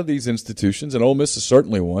a lot of these institutions, and Ole Miss is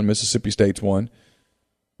certainly one. Mississippi State's one.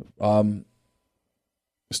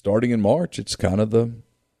 Starting in March, it's kind of the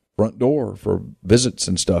front door for visits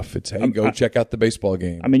and stuff. It's, hey, go check out the baseball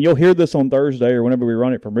game. I mean, you'll hear this on Thursday or whenever we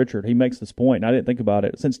run it from Richard. He makes this point, and I didn't think about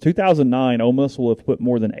it. Since 2009, Ole Miss will have put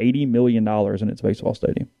more than $80 million in its baseball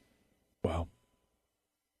stadium. Wow.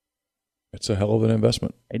 It's a hell of an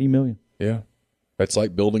investment. $80 million. Yeah. That's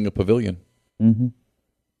like building a pavilion. Mm-hmm.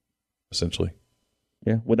 Essentially.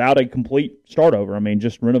 Yeah, without a complete start over. I mean,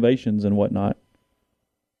 just renovations and whatnot.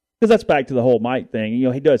 Because that's back to the whole Mike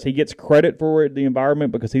thing. He does. He gets credit for the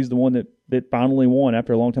environment because he's the one that finally won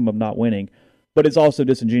after a long time of not winning. But it's also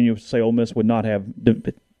disingenuous to say Ole Miss would not have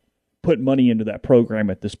put money into that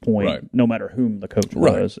program at this point, no matter whom the coach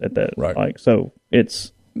was at that. Right. So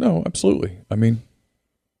it's... No, absolutely. I mean...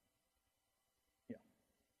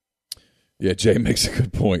 Yeah, Jay makes a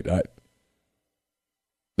good point.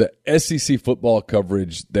 The SEC football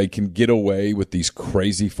coverage, they can get away with these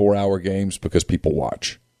crazy 4-hour games because people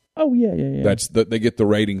watch. Oh, yeah. They get the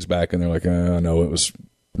ratings back, and they're like, I know it was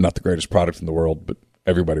not the greatest product in the world, but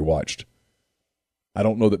everybody watched. I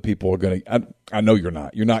don't know that people are going to – I know you're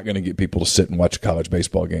not. You're not going to get people to sit and watch a college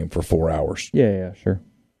baseball game for 4 hours. Yeah, sure.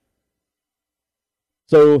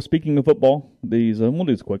 So, speaking of football, we'll do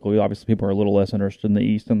this quickly. Obviously, people are a little less interested in the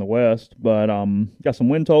East and the West, but got some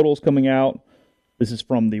win totals coming out. This is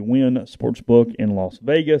from the Wynn Sportsbook in Las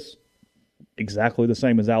Vegas. Exactly the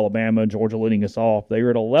same as Alabama. Georgia leading us off. They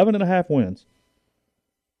are at 11.5 wins.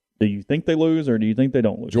 Do you think they lose, or do you think they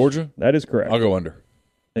don't lose? Georgia? That is correct. I'll go under.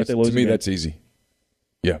 To me, again? That's easy.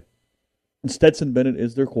 Yeah. And Stetson Bennett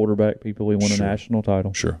is their quarterback. People, he won a national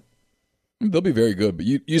title. Sure. They'll be very good, but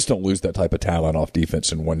you just don't lose that type of talent off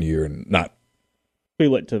defense in 1 year and not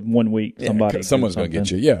spill it to 1 week. Someone's going to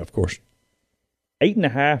get you. Yeah, of course.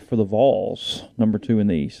 8.5 for the Vols, number 2 in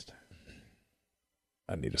the East.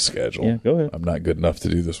 I need a schedule. Yeah, go ahead. I'm not good enough to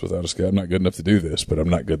do this without a schedule. I'm not good enough to do this, but I'm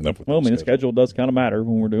not good enough without a schedule. The schedule does kind of matter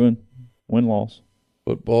when we're doing win-loss.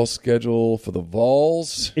 Football schedule for the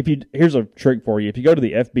Vols. Here's a trick for you. If you go to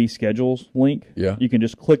the FB schedules link, yeah, you can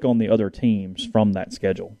just click on the other teams from that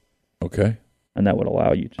schedule. Okay. And that would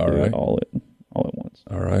allow you to do it all at once.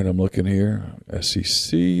 All right, I'm looking here.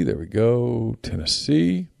 SEC, there we go.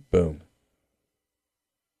 Tennessee, boom.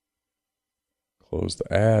 Close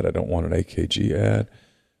the ad. I don't want an AKG ad.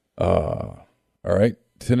 All right,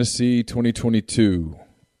 Tennessee 2022.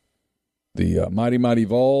 The Mighty Mighty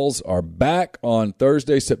Vols are back on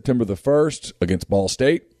Thursday, September the 1st against Ball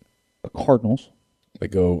State. The Cardinals. They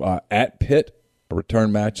go at Pitt, a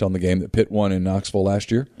return match on the game that Pitt won in Knoxville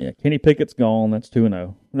last year. Yeah, Kenny Pickett's gone. That's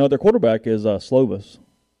 2-0. No, their quarterback is Slovis.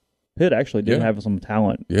 Pitt actually did have some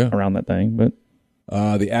talent around that thing. But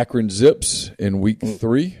the Akron Zips in Week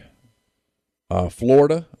 3.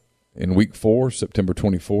 Florida in Week 4, September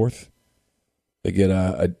 24th. They get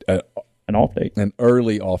an off date. An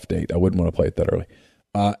early off date. I wouldn't want to play it that early.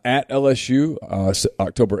 At LSU,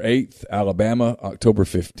 October 8th. Alabama, October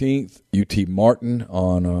 15th. UT Martin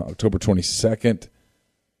on October 22nd.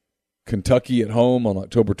 Kentucky at home on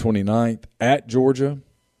October 29th. At Georgia.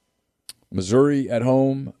 Missouri at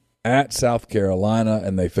home. At South Carolina.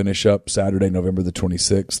 And they finish up Saturday, November the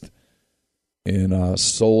 26th in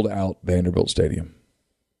sold-out Vanderbilt Stadium.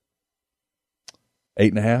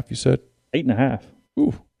 8.5, you said? 8.5.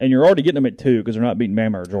 Ooh. And you're already getting them at 2 because they're not beating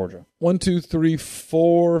Bama or Georgia. 1, 2, 3,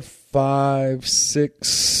 4, 5, 6,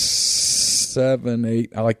 7,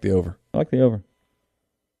 8. I like the over.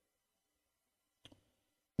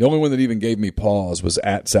 The only one that even gave me pause was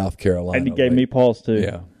at South Carolina. And he gave me pause too.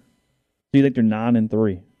 Yeah. Do you think they're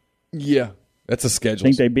 9-3? Yeah, that's a schedule.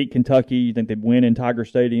 Think they beat Kentucky? You think they win in Tiger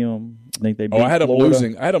Stadium? Think they beat I had Florida? them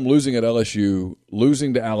losing. I had them losing at LSU,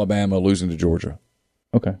 losing to Alabama, losing to Georgia.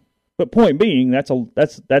 Okay. But point being, that's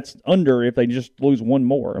under if they just lose one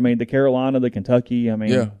more. I mean, the Carolina, the Kentucky. I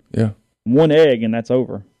mean, yeah, one egg and that's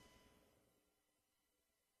over.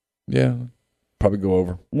 Yeah, probably go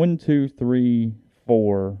over. 1, 2, 3,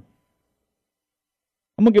 4.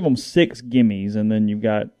 I'm gonna give them 6 gimmies, and then you've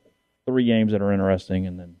got 3 games that are interesting,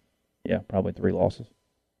 and then probably 3 losses.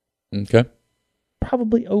 Okay.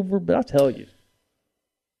 Probably over, but I'll tell you.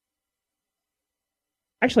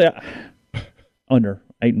 Actually, under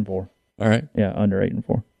 8-4. All right. Yeah, under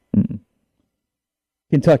 8-4. Mm-mm.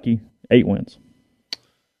 Kentucky, 8 wins.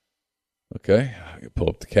 Okay, I can pull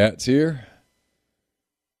up the Cats here.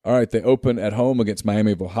 All right, they open at home against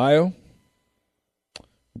Miami of Ohio.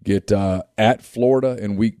 Get at Florida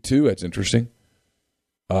in Week 2. That's interesting.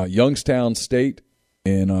 Youngstown State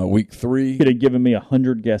in Week 3. You could have given me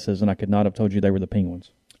 100 guesses, and I could not have told you they were the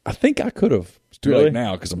Penguins. I think I could have. It's too late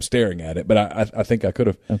now because I'm staring at it, but I think I could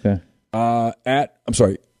have. Okay.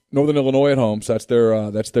 Northern Illinois at home. So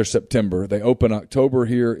that's their September. They open October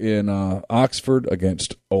here in Oxford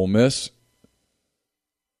against Ole Miss.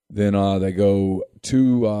 Then they go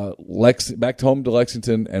to back home to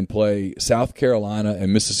Lexington and play South Carolina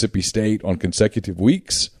and Mississippi State on consecutive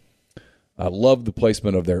weeks. I love the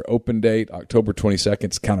placement of their open date. October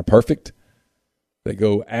 22nd is kind of perfect. They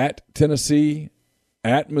go at Tennessee,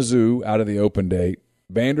 at Mizzou out of the open date,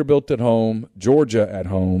 Vanderbilt at home, Georgia at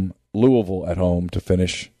home, Louisville at home to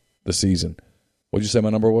finish the season. What did you say my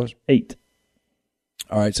number was? 8.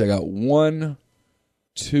 All right, so I got 1,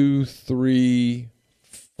 2, 3,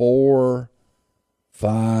 4,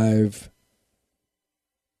 5,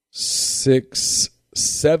 6,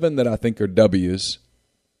 7 that I think are W's.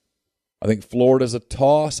 I think Florida's a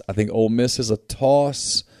toss. I think Ole Miss is a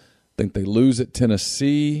toss. I think they lose at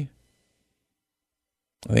Tennessee.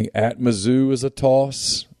 I think at Mizzou is a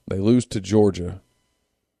toss. They lose to Georgia.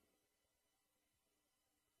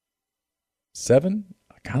 7?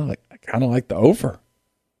 I kind of like the over.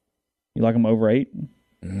 You like them over 8?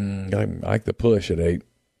 I like the push at 8.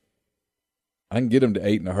 I can get them to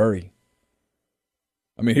 8 in a hurry.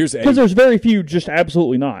 I mean, here's 8. Because there's very few just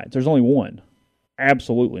absolutely not. There's only one.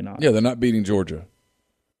 Absolutely not. Yeah, they're not beating Georgia.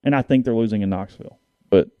 And I think they're losing in Knoxville.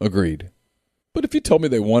 But agreed. But if you told me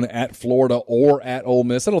they won at Florida or at Ole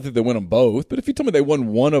Miss, I don't think they win them both. But if you told me they won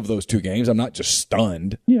one of those 2 games, I'm not just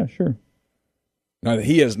stunned. Yeah, sure. Now,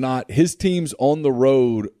 he has not. His teams on the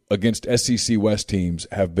road against SEC West teams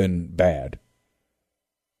have been bad.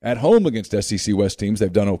 At home against SEC West teams,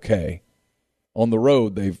 they've done okay. On the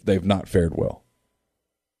road, they've not fared well.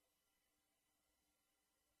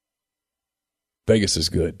 Vegas is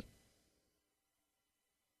good.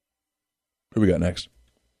 Who we got next?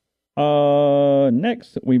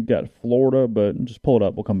 Next, we've got Florida, but just pull it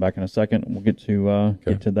up. We'll come back in a second. We'll get to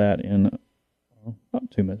that in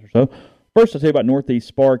about 2 minutes or so. First, I'll tell you about Northeast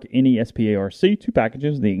Spark NESPARC, 2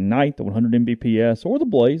 packages, the Ignite, the 100 Mbps, or the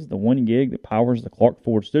Blaze, the 1 gig that powers the Clark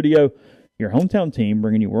Ford studio. Your hometown team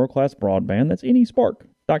bringing you world-class broadband. That's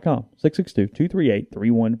nespark.com,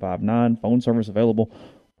 662-238-3159. Phone service available.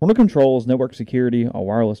 Parental controls, network security, a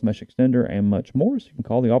wireless mesh extender, and much more. So you can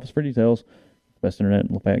call the office for details. Best internet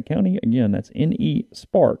in Lafayette County. Again, that's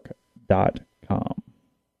nespark.com.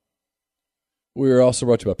 We are also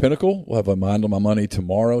brought to you by Pinnacle. We'll have a Mind on My Money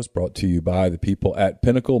tomorrow. It's brought to you by the people at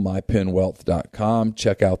Pinnacle, mypinwealth.com.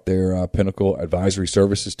 Check out their Pinnacle Advisory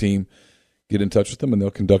Services team. Get in touch with them, and they'll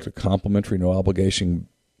conduct a complimentary, no obligation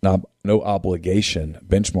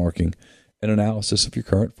benchmarking and analysis of your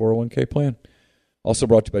current 401k plan. Also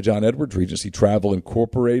brought to you by John Edwards, Regency Travel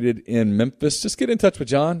Incorporated in Memphis. Just get in touch with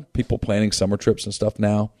John. People planning summer trips and stuff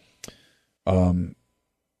now.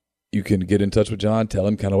 You can get in touch with John, tell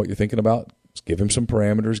him kind of what you're thinking about. Just give him some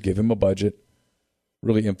parameters, give him a budget.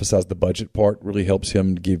 Really emphasize the budget part. Really helps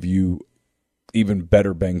him give you even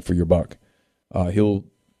better bang for your buck. He'll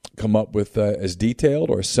come up with as detailed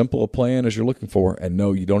or as simple a plan as you're looking for. And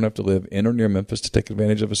no, you don't have to live in or near Memphis to take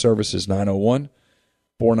advantage of his services.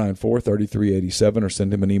 901-494-3387 or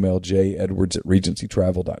send him an email,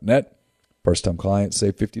 jedwards@regencytravel.net. First-time clients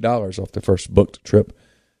save $50 off their first booked trip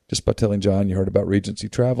just by telling John you heard about Regency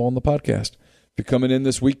Travel on the podcast. If you're coming in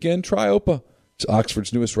this weekend, try Opa. It's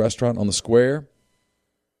Oxford's newest restaurant on the square.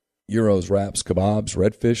 Gyros, wraps, kebabs,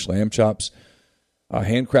 redfish, lamb chops,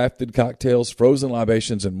 handcrafted cocktails, frozen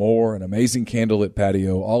libations, and more. An amazing candlelit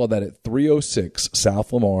patio. All of that at 306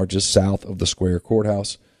 South Lamar, just south of the Square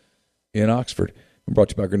Courthouse in Oxford. I'm brought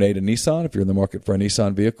to you by Grenada Nissan. If you're in the market for a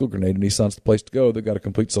Nissan vehicle, Grenada Nissan's the place to go. They've got a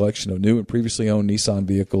complete selection of new and previously owned Nissan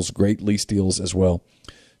vehicles, great lease deals as well.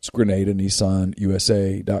 It's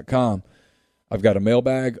GrenadaNissanUSA.com. I've got a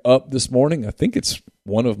mailbag up this morning. I think it's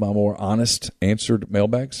one of my more honest answered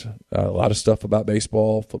mailbags. A lot of stuff about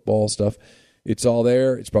baseball, football stuff. It's all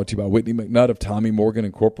there. It's brought to you by Whitney McNutt of Tommy Morgan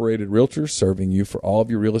Incorporated Realtors, serving you for all of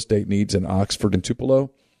your real estate needs in Oxford and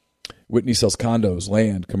Tupelo. Whitney sells condos,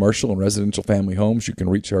 land, commercial, and residential family homes. You can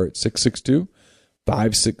reach her at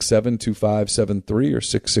 662-567-2573 or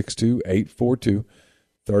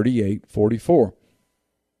 662-842-3844.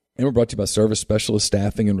 And we're brought to you by Service Specialist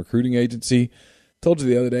Staffing and Recruiting Agency. Told you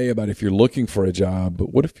the other day about if you're looking for a job,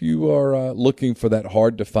 but what if you are looking for that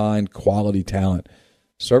hard-to-find quality talent?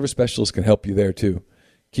 Service Specialists can help you there too.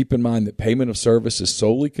 Keep in mind that payment of service is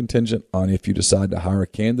solely contingent on if you decide to hire a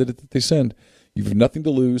candidate that they send. You have nothing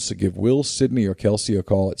to lose, so give Will, Sydney, or Kelsey a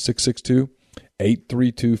call at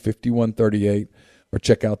 662-832-5138 or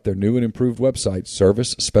check out their new and improved website,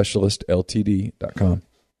 servicespecialistltd.com.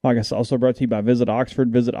 Like I said, also brought to you by Visit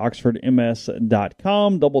Oxford. Visit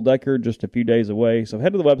oxfordms.com. Double-decker, just a few days away. So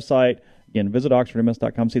head to the website. Again, visit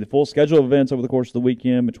oxfordms.com. See the full schedule of events over the course of the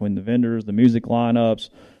weekend between the vendors, the music lineups,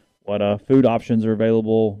 what food options are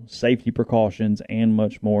available, safety precautions, and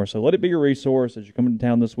much more. So let it be your resource as you come into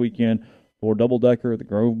town this weekend for Double-decker, the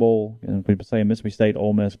Grove Bowl, and we say Mississippi State,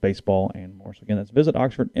 Ole Miss, baseball, and more. So again, that's visit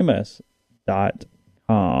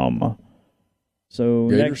oxfordms.com. So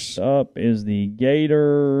Gators. Next up is the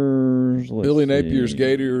Gators. Billy Napier's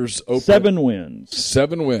Gators open 7 wins.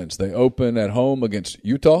 7 wins. They open at home against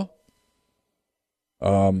Utah.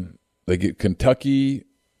 They get Kentucky.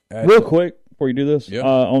 Real quick before you do this, Yep.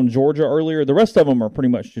 On Georgia earlier, the rest of them are pretty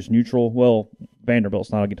much just neutral. Well,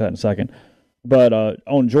 Vanderbilt's not. I'll get to that in a second. But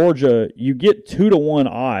on Georgia, you get 2-1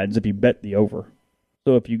 odds if you bet the over.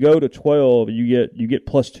 So if you go to 12, you get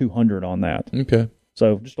plus 200 on that. Okay.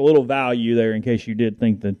 So just a little value there in case you did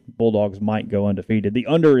think the Bulldogs might go undefeated. The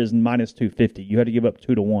under is minus 250. You had to give up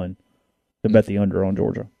 2-1 to bet the under on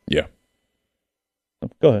Georgia. Yeah. So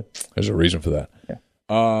go ahead. There's a reason for that.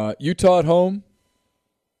 Yeah. Utah at home,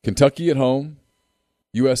 Kentucky at home,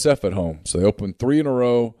 USF at home. So they open 3 in a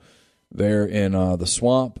row there in the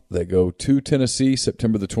Swamp. They go to Tennessee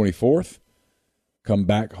September the 24th. Come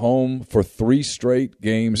back home for 3 straight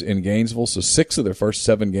games in Gainesville. So 6 of their first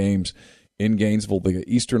 7 games in Gainesville. They get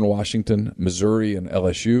Eastern Washington, Missouri, and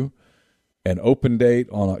LSU. An open date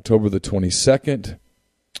on October the 22nd.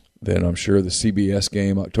 Then I'm sure the CBS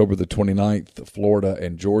game, October the 29th, Florida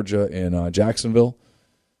and Georgia in Jacksonville.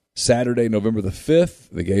 Saturday, November the 5th,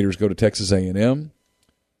 the Gators go to Texas A&M.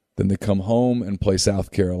 Then they come home and play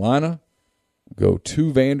South Carolina, go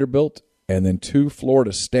to Vanderbilt, and then to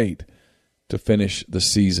Florida State to finish the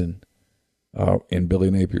season in Billy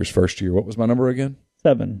Napier's first year. What was my number again?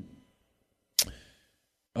 7.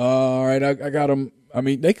 All right, I got them. I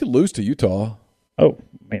mean, they could lose to Utah. Oh,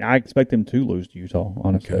 I mean, I expect them to lose to Utah,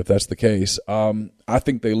 honestly. Okay, if that's the case. I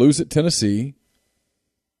think they lose at Tennessee.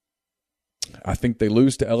 I think they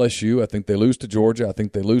lose to LSU. I think they lose to Georgia. I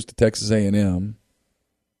think they lose to Texas A&M.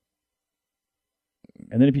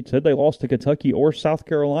 And then if you said they lost to Kentucky or South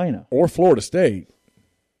Carolina. Or Florida State.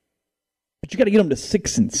 But you got to get them to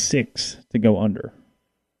 6-6 to go under.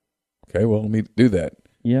 Okay, well, let me do that.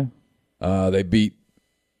 Yeah. They beat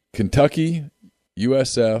Kentucky,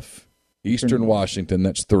 USF, Eastern Washington,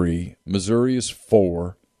 that's 3. Missouri is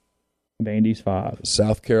 4. Vandy's 5.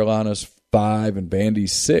 South Carolina's 5, and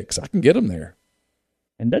Vandy's 6. I can get them there.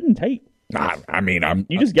 And doesn't take.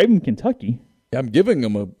 You just gave them Kentucky. I'm giving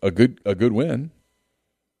them a good win.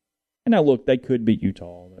 And now, look, they could beat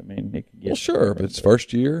Utah. I mean, they could get. Well, sure, but it's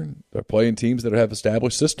first year. They're playing teams that have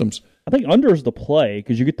established systems. I think under is the play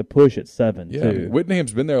because you get the push at 7, Yeah, too. I mean,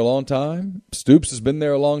 Whittingham's been there a long time. Stoops has been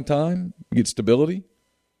there a long time. You get stability.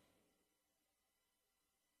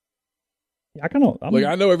 I kind of. Like,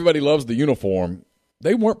 I know everybody loves the uniform.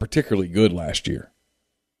 They weren't particularly good last year.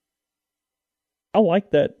 I like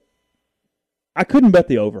that. I couldn't bet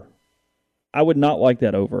the over. I would not like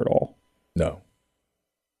that over at all. No.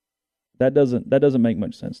 That doesn't make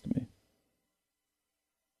much sense to me.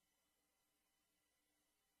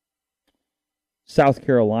 South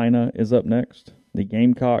Carolina is up next. The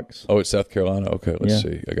Gamecocks. Oh, it's South Carolina? Okay, let's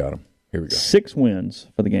see. I got them. Here we go. 6 wins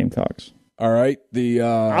for the Gamecocks. All right.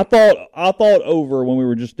 I thought over when we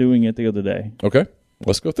were just doing it the other day. Okay.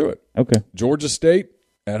 Let's go through it. Okay. Georgia State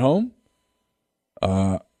at home.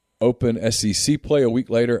 Open SEC play a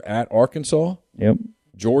week later at Arkansas. Yep.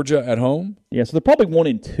 Georgia at home. Yeah, so they're probably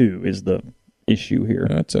 1-2 is the issue here.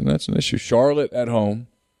 That's an issue. Charlotte at home.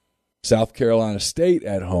 South Carolina State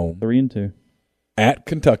at home. 3-2. At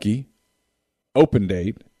Kentucky. Open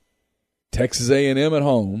date. Texas A&M at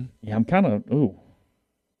home. Yeah, I'm kind of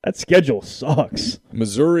that schedule sucks.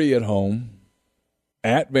 Missouri at home.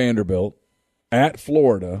 At Vanderbilt. At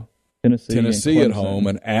Florida. Tennessee at home,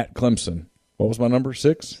 and at Clemson. What was my number?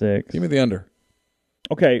 6? 6. Give me the under.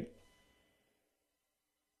 Okay.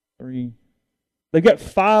 3. They've got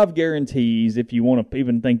 5 guarantees if you want to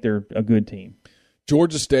even think they're a good team.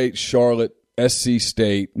 Georgia State, Charlotte, SC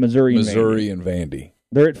State, Missouri and Vandy.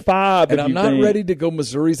 They're at 5. And I'm not ready to go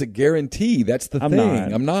Missouri's a guarantee. That's the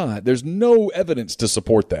thing. I'm not. There's no evidence to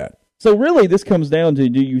support that. So really this comes down to,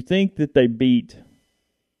 do you think that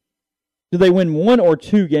do they win 1 or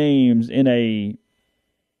 2 games in a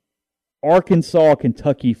Arkansas,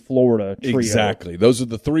 Kentucky, Florida trio? Exactly. Those are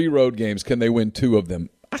the 3 road games. Can they win 2 of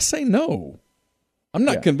them? I say no. I'm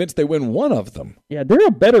not convinced they win 1 of them. Yeah, they're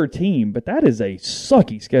a better team, but that is a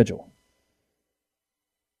sucky schedule.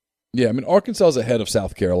 Yeah, I mean, Arkansas is ahead of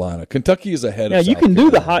South Carolina. Kentucky is ahead of South Carolina. Yeah, you can do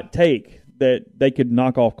the hot take that they could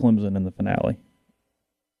knock off Clemson in the finale.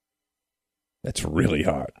 That's really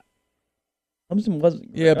hot. Clemson was.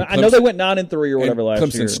 Yeah, but I know they went 9-3 or whatever last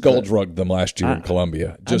Clemson year. Clemson skull-drugged them last year in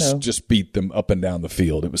Columbia. Just beat them up and down the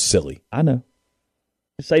field. It was silly. I know.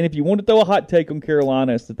 Just saying, if you want to throw a hot take on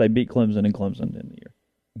Carolina, it's that they beat Clemson in the year.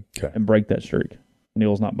 Okay. And break that streak.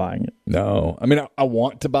 Neal's not buying it. No. I mean, I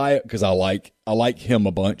want to buy it because I like him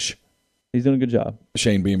a bunch. He's doing a good job.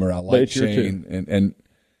 Shane Beamer, I like Shane. And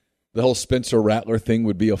the whole Spencer Rattler thing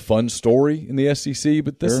would be a fun story in the SEC,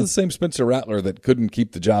 but this is the same Spencer Rattler that couldn't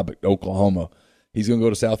keep the job at Oklahoma. He's going to go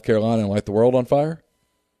to South Carolina and light the world on fire?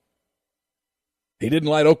 He didn't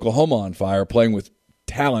light Oklahoma on fire playing with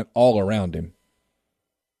talent all around him.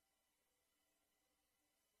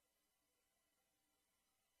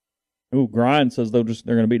 Ooh, Grind says they're going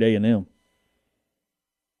to beat A&M.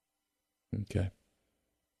 Okay.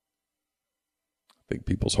 I think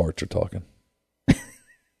people's hearts are talking.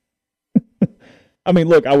 I mean,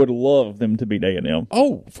 look, I would love them to beat A&M.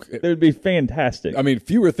 Oh, it would be fantastic. I mean,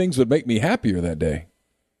 fewer things would make me happier that day.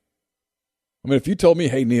 I mean, if you told me,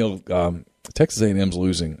 hey, Neal, Texas A&M's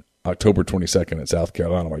losing October 22nd at South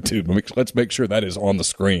Carolina, I'm like, dude, let's make sure that is on the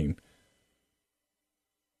screen.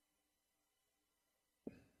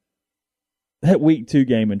 That Week 2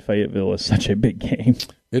 game in Fayetteville is such a big game.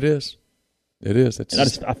 It is. It is.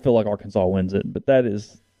 I feel like Arkansas wins it, but that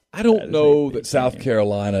is... I don't know that South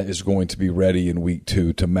Carolina is going to be ready in Week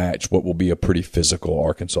 2 to match what will be a pretty physical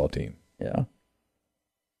Arkansas team. Yeah.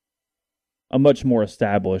 A much more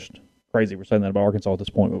established... Crazy we're saying that about Arkansas at this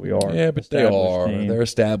point, but we are. Yeah, but they are. Team. They're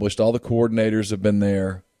established. All the coordinators have been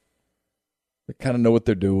there. They kind of know what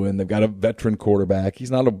they're doing. They've got a veteran quarterback.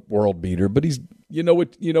 He's not a world beater, but he's you know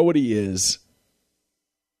what he is.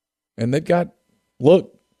 And they've got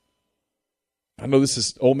look. I know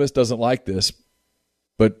Ole Miss doesn't like this,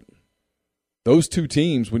 but those two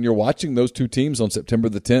teams, when you're watching those two teams on September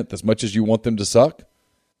the 10th, as much as you want them to suck,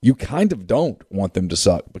 You kind of don't want them to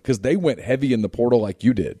suck because they went heavy in the portal like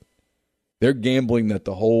you did. They're gambling that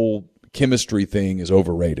the whole chemistry thing is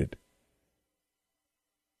overrated.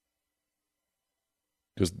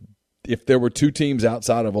 Because if there were two teams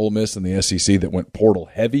outside of Ole Miss and the SEC that went portal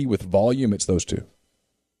heavy with volume, it's those two.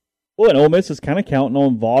 Well, and Ole Miss is kind of counting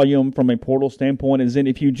on volume from a portal standpoint. Is in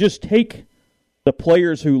if you just take the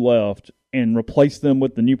players who left and replace them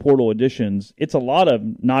with the new portal additions, it's a lot of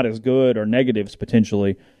not as good or negatives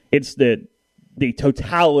potentially. It's that the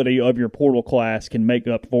totality of your portal class can make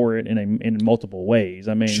up for it in multiple ways.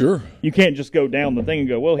 I mean, sure. You can't just go down the thing and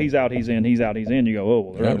go, well, he's out, he's in, he's out, he's in. You go, oh,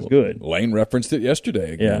 well, that was good. Lane referenced it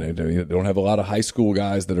yesterday again. Yeah. They don't have a lot of high school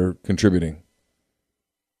guys that are contributing.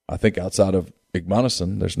 I think outside of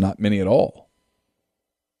Igmanison, there's not many at all.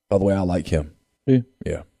 By the way, I like him. Yeah.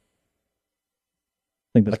 Yeah.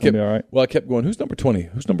 I think that's going to be all right. Well, I kept going, who's number 20?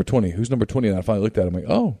 Who's number 20? Who's number 20? And I finally looked at him like,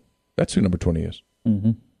 oh, that's who number 20 is.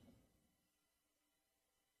 Mm-hmm.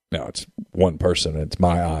 Now, it's one person, and it's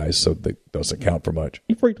my eyes, so that doesn't count for much.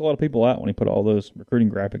 He freaked a lot of people out when he put all those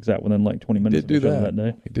recruiting graphics out within like 20 minutes He did do of the show that.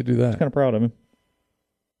 that day. He did do that. I was kind of proud of him.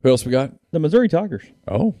 Who else we got? The Missouri Tigers.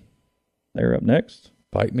 Oh. They're up next.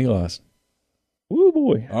 Fighting Elias. Woo,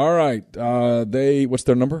 boy. All right. What's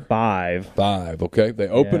their number? 5. 5, okay. They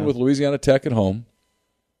open with Louisiana Tech at home,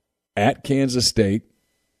 at Kansas State.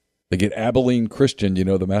 They get Abilene Christian. You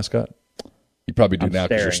know the mascot? You probably do now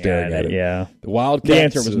because you're staring at it. Yeah. The Wildcats. The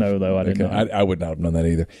answer was no, though. I didn't know. I would not have known that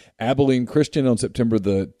either. Abilene Christian on September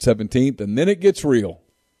the 17th, and then it gets real.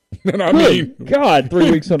 And I mean, God,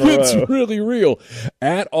 3 weeks in a row. It's really real.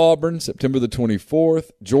 At Auburn, September the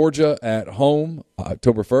 24th. Georgia at home,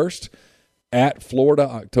 October 1st. At Florida,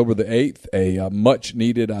 October the 8th. A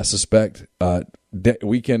much-needed, I suspect,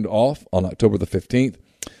 weekend off on October the 15th.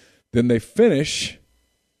 Then they finish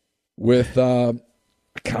with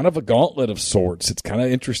kind of a gauntlet of sorts. It's kind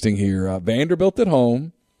of interesting here. Vanderbilt at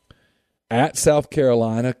home, at South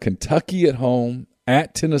Carolina, Kentucky at home,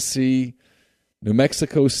 at Tennessee, New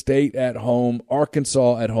Mexico State at home,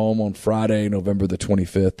 Arkansas at home on Friday, November the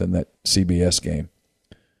 25th, in that CBS game.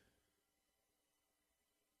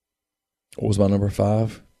 What was my number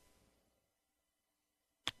 5?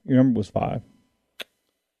 Your number was 5.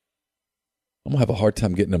 I'm going to have a hard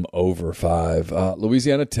time getting them over 5.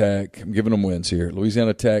 Louisiana Tech, I'm giving them wins here.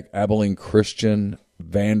 Louisiana Tech, Abilene Christian,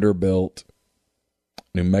 Vanderbilt,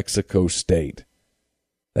 New Mexico State.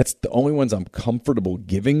 That's the only ones I'm comfortable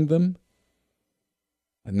giving them.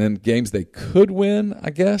 And then games they could win,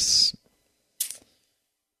 I guess.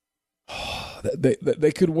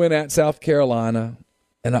 They could win at South Carolina,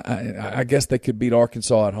 and I guess they could beat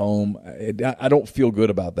Arkansas at home. I don't feel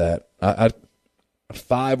good about that.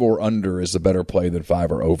 5 or under is a better play than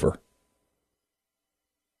 5 or over.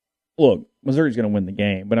 Look, Missouri's going to win the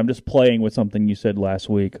game, but I'm just playing with something you said last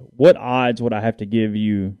week. What odds would I have to give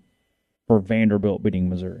you for Vanderbilt beating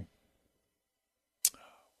Missouri?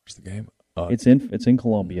 Where's the game? It's in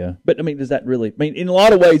Columbia. But, I mean, does that really – I mean, in a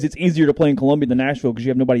lot of ways, it's easier to play in Columbia than Nashville because you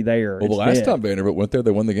have nobody there. Well, the last time Vanderbilt went there,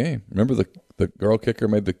 they won the game. Remember the girl kicker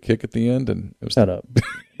made the kick at the end? And it was Shut up.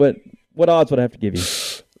 But what odds would I have to give you?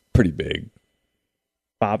 Pretty big.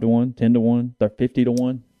 5-1, 10-1,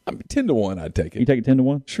 50-1? I mean, 10-1, I'd take it. You take it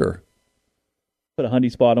 10-1? Sure. Put a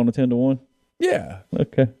Hundy spot on a 10-1? Yeah.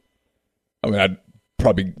 Okay. I mean, I'd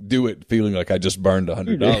probably do it feeling like I just burned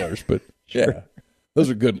 $100, but Sure. yeah.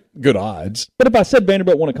 Those are good odds. But if I said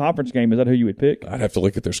Vanderbilt won a conference game, is that who you would pick? I'd have to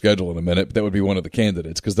look at their schedule in a minute, but that would be one of the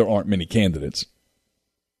candidates because there aren't many candidates.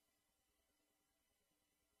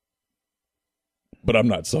 But I'm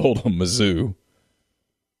not sold on Mizzou.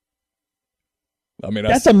 I mean,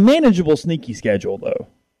 that's a manageable, sneaky schedule, though.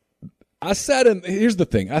 Here's the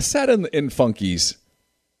thing. I sat in Funky's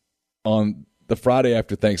on the Friday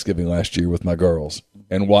after Thanksgiving last year with my girls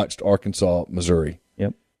and watched Arkansas, Missouri.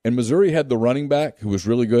 Yep. And Missouri had the running back who was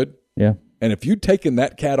really good. Yeah. And if you'd taken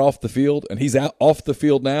that cat off the field and he's out off the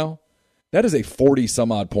field now, that is a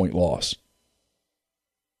 40-some-odd point loss.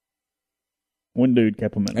 One dude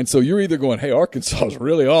kept him in. And so you're either going, hey, Arkansas is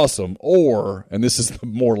really awesome, or, and this is the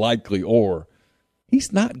more likely, or,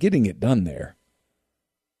 he's not getting it done there.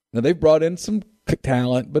 Now, they've brought in some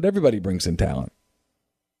talent, but everybody brings in talent.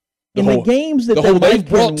 The games that they've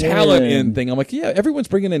brought talent in thing, I'm like, yeah, everyone's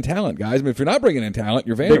bringing in talent, guys. I mean, if you're not bringing in talent,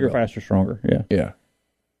 you're Vanderbilt. Bigger, faster, stronger. Yeah. Yeah.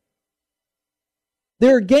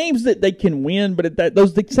 There are games that they can win, but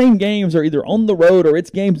those same games are either on the road or it's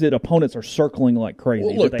games that opponents are circling like crazy.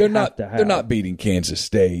 Well, look, they're not beating Kansas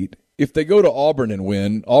State. If they go to Auburn and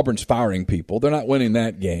win, Auburn's firing people. They're not winning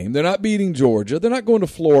that game. They're not beating Georgia. They're not going to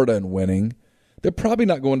Florida and winning. They're probably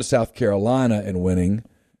not going to South Carolina and winning.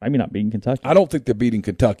 Maybe not beating Kentucky. I don't think they're beating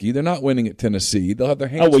Kentucky. They're not winning at Tennessee. They'll have their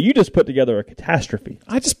hands. Oh, well, you just put together a catastrophe.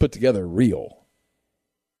 I just put together real.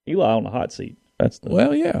 Eli on the hot seat. That's the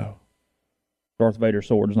Well, yeah. Darth Vader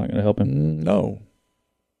sword is not going to help him. No.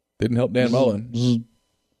 Didn't help Dan Mullen.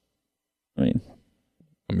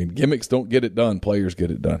 I mean, gimmicks don't get it done. Players get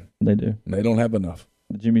it done. They do. And they don't have enough.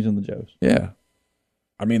 The Jimmies and the Joes. Yeah.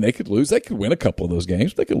 I mean, they could lose. They could win a couple of those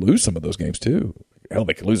games. They could lose some of those games, too. Hell,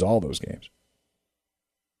 they could lose all those games.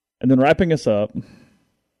 And then wrapping us up.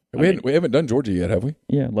 We haven't done Georgia yet, have we?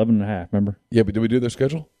 Yeah, 11.5, remember? Yeah, but did we do their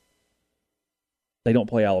schedule? They don't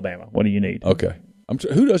play Alabama. What do you need? Okay.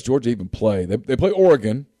 Who does Georgia even play? They play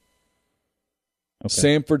Oregon,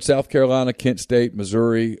 Samford, South Carolina, Kent State,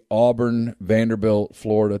 Missouri, Auburn, Vanderbilt,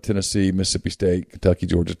 Florida, Tennessee, Mississippi State, Kentucky,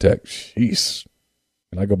 Georgia Tech. Jeez.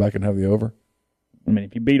 Can I go back and have the over? I mean,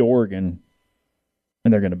 if you beat Oregon,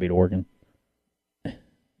 and they're going to beat Oregon.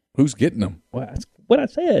 Who's getting them? Well, that's what I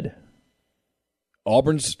said.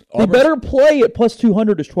 Auburn's better play at plus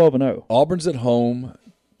 200 is 12-0. Auburn's at home.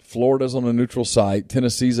 Florida's on a neutral site.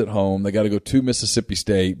 Tennessee's at home. They got to go to Mississippi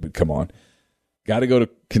State, but come on. Got to go to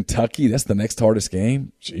Kentucky. That's the next hardest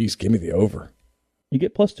game. Jeez, give me the over. You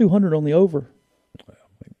get plus 200 on the over.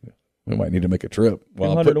 We might need to make a trip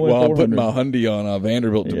while I'm putting my hundy on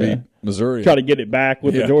Vanderbilt to beat Missouri. Try to get it back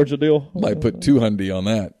with the Georgia deal. Might put 2 hundy on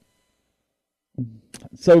that.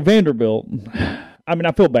 So Vanderbilt, I mean,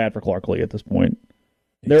 I feel bad for Clark Lee at this point.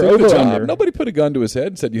 They're over under. Nobody put a gun to his head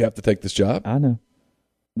and said you have to take this job. I know.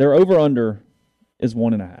 Their over-under is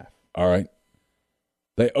 1.5. All right.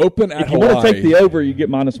 They open at Hawaii. If you want to take the over, you get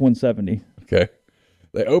minus 170. Okay.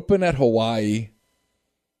 They open at Hawaii.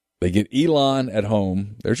 They get Elon at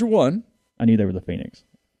home. There's your one. I knew they were the Phoenix.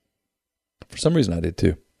 For some reason, I did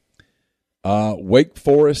too. Wake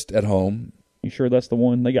Forest at home. You sure that's the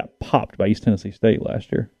one? They got popped by East Tennessee State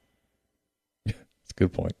last year. That's a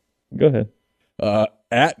good point. Go ahead.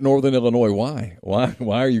 At Northern Illinois. Why?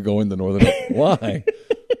 Why are you going to Northern Illinois? Why?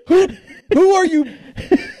 Who are you?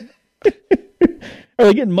 Are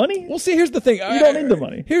they getting money? Well, see, here's the thing. You don't need the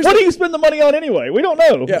money. What do you spend the money on anyway? We don't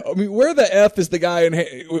know. Yeah, I mean, where the F is the guy in...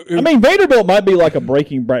 I mean, Vanderbilt might be like a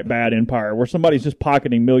Breaking Bad empire where somebody's just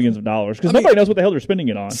pocketing millions of dollars because nobody knows what the hell they're spending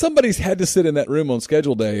it on. Somebody's had to sit in that room on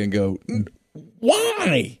schedule day and go,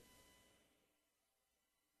 why?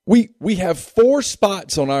 We have 4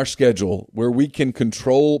 spots on our schedule where we can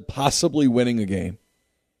control possibly winning a game.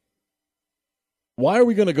 Why are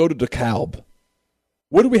we going to go to DeKalb?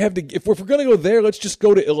 What do we have to? If we're going to go there, let's just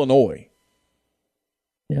go to Illinois.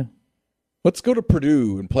 Yeah. Let's go to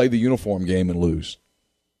Purdue and play the uniform game and lose.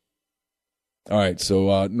 All right,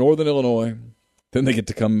 so Northern Illinois. Then they get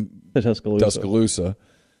to come to Tuscaloosa.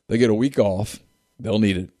 They get a week off. They'll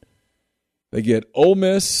need it. They get Ole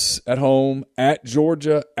Miss at home, at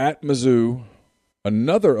Georgia, at Mizzou.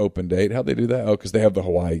 Another open date. How'd they do that? Oh, because they have the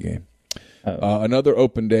Hawaii game. Another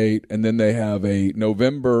open date, and then they have a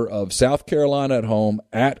November of South Carolina at home,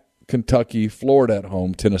 at Kentucky, Florida at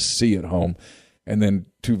home, Tennessee at home, and then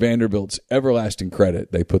to Vanderbilt's everlasting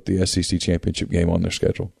credit, they put the SEC championship game on their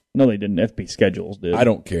schedule. No, they didn't. FB schedules did. I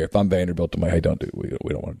don't care if I'm Vanderbilt. I'm like, hey, we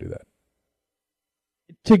don't want to do that.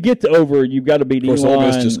 To get to over, you've got to beat Elon. Of course, Ole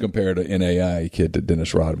Miss just compared an NAI kid to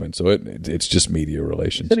Dennis Rodman, so it's just media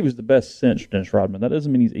relations. He said he was the best since Dennis Rodman. That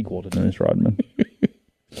doesn't mean he's equal to Dennis Rodman.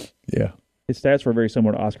 Yeah. His stats were very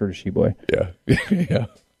similar to Oscar Tshiebwe. Yeah.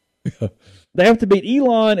 They have to beat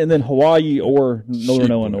Elon and then Hawaii or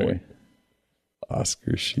Northern Illinois.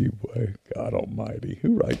 Oscar Tshiebwe. God almighty.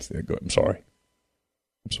 Who writes that? I'm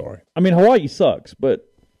sorry. I mean, Hawaii sucks, but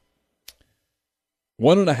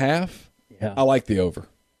 1.5? Yeah. I like the over.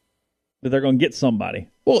 That they're going to get somebody.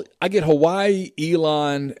 Well, I get Hawaii,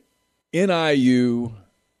 Elon, NIU.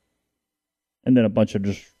 And then a bunch of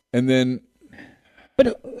just... And then...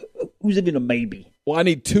 But who's even a maybe? Well, I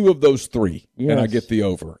need 2 of those 3, yes. And I get the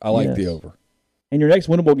over. I like the over. And your next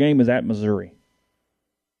winnable game is at Missouri.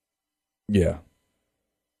 Yeah.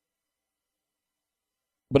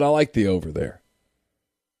 But I like the over there.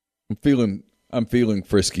 I'm feeling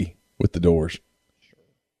frisky with the doors.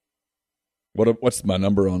 What's my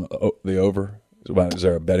number on the over? Is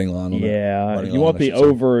there a betting line on that? Yeah, if you want the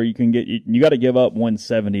over, you got to give up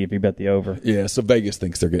 170 if you bet the over. Yeah, so Vegas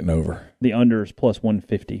thinks they're getting over. The under is plus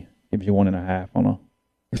 150. Gives you 1.5 on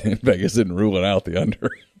a. Vegas didn't rule it out, the under.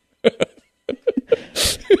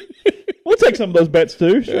 We'll take some of those bets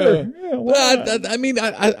too. Sure. Yeah, well, I mean,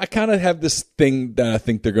 I kind of have this thing that I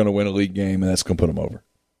think they're going to win a league game, and that's going to put them over.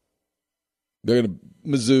 They're going to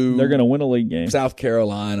Mizzou. They're going to win a league game. South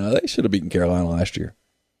Carolina. They should have beaten Carolina last year.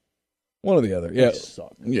 One or the other.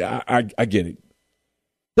 Yeah, I get it.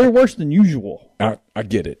 They're worse than usual. I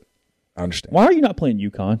get it. I understand. Why are you not playing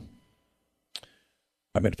UConn?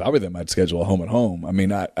 I mean, if I were them, I'd schedule a home and home. I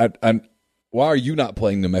mean, why are you not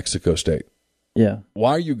playing New Mexico State? Yeah.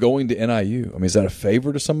 Why are you going to NIU? I mean, is that a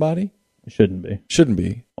favor to somebody? It shouldn't be. Shouldn't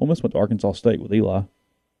be. Ole Miss went to Arkansas State with Eli.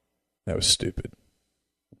 That was stupid.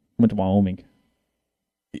 Went to Wyoming.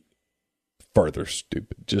 Further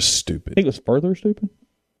stupid. Just stupid. I think it was further stupid?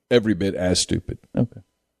 Every bit as stupid. Okay.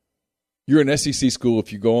 You're an SEC school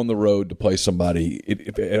if you go on the road to play somebody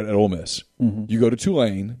at Ole Miss. Mm-hmm. You go to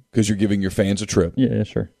Tulane because you're giving your fans a trip. Yeah,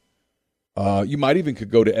 sure. You might even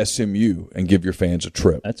could go to SMU and give your fans a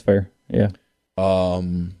trip. That's fair. Yeah.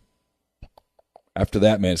 After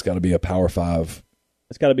that, man, it's got to be a Power 5.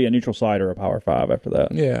 It's got to be a neutral site or a Power 5 after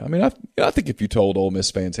that. Yeah, I mean, I think if you told Ole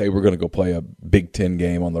Miss fans, hey, we're going to go play a Big Ten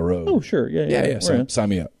game on the road. Oh, sure. Yeah. Sign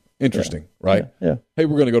me up. Interesting, right? Yeah. Hey,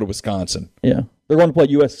 we're going to go to Wisconsin. Yeah. They're going to play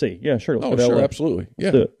USC. Yeah, sure. Oh, sure, absolutely.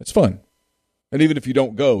 Yeah, it's fun. And even if you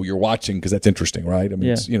don't go, you're watching because that's interesting, right? I mean,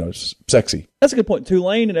 it's sexy. That's a good point.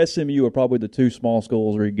 Tulane and SMU are probably the two small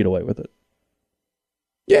schools where you get away with it.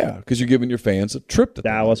 Yeah, because you're giving your fans a trip to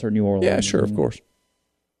Dallas or New Orleans. Yeah, sure, of course.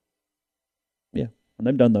 Yeah, and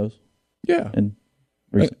they've done those. Yeah. And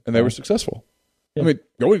they were successful. Yeah. I mean,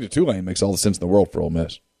 going to Tulane makes all the sense in the world for Ole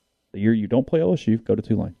Miss. The year you don't play LSU, go to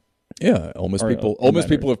Tulane. Yeah, Ole Miss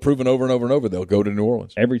people have proven over and over and over they'll go to New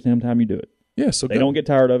Orleans. Every time you do it. Yeah, so they don't get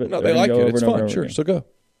tired of it. No, they like it. It's fun. Sure, so go.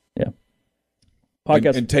 Yeah.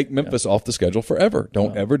 Podcast and take Memphis off the schedule forever.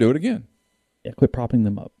 Don't ever do it again. Yeah, quit propping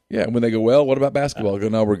them up. Yeah, and when they go, well, what about basketball? I go,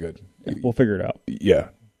 no, we're good. Yeah, we'll figure it out. Yeah.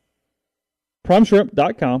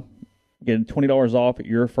 PrimeShrimp.com. Get $20 off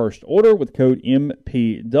your first order with code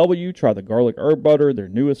MPW. Try the garlic herb butter, their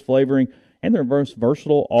newest flavoring, and their most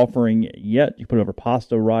versatile offering yet. You put it over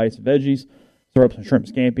pasta, rice, veggies, throw up some shrimp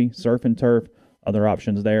scampi, surf and turf. Other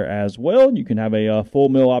options there as well. You can have a full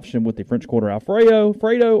meal option with the French Quarter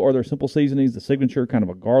Alfredo, or their simple seasonings, the signature kind of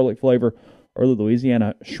a garlic flavor, or the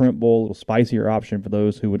Louisiana shrimp bowl, a little spicier option for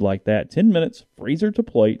those who would like that. 10 minutes, freezer to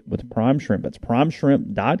plate with Prime Shrimp. That's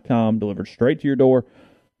PrimeShrimp.com, delivered straight to your door.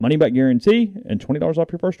 Money back guarantee, and $20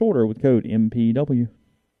 off your first order with code MPW.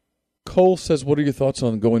 Cole says, what are your thoughts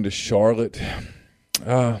on going to Charlotte?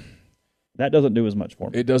 That doesn't do as much for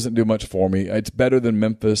me. It doesn't do much for me. It's better than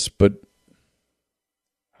Memphis, but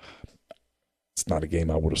it's not a game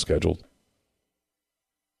I would have scheduled,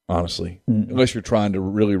 honestly. Mm-hmm. Unless you're trying to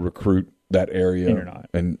really recruit that area. And you're not.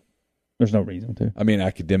 And there's no reason to. I mean,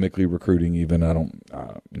 academically recruiting even, no,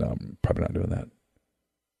 I'm probably not doing that.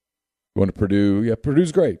 Going to Purdue, yeah,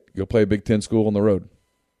 Purdue's great. Go play a Big Ten school on the road.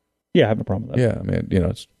 Yeah, I have no problem with that. Yeah, I mean,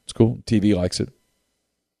 it's cool. TV likes it.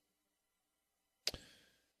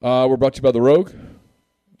 We're brought to you by The Rogue.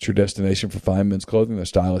 It's your destination for fine men's clothing. The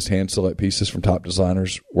stylish hand-select pieces from top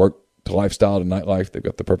designers, work to lifestyle to nightlife. They've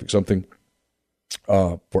got the perfect something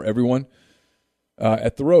for everyone.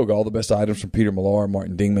 At The Rogue, all the best items from Peter Millar,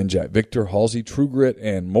 Martin Dingman, Jack Victor, Halsey, True Grit,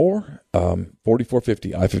 and more.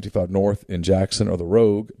 4450 I-55 North in Jackson, or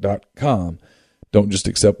therogue.com. Don't just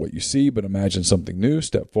accept what you see, but imagine something new.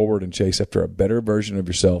 Step forward and chase after a better version of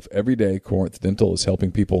yourself. Every day, Corinth Dental is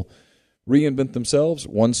helping people reinvent themselves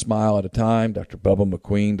one smile at a time. Dr. Bubba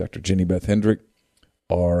McQueen, Dr. Jenny Beth Hendrick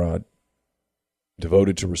are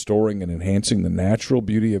devoted to restoring and enhancing the natural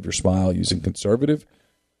beauty of your smile using conservative,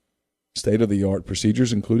 state-of-the-art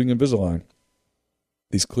procedures, including Invisalign.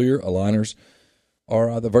 These clear aligners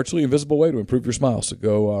are the virtually invisible way to improve your smile. So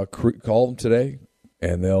go call them today,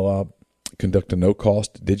 and they'll conduct a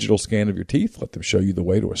no-cost digital scan of your teeth. Let them show you the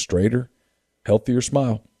way to a straighter, healthier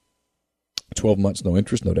smile. 12 months, no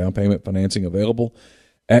interest, no down payment, financing available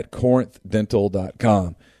at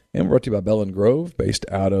corinthdental.com. And brought to you by Bell & Grove, based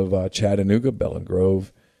out of Chattanooga. Bell &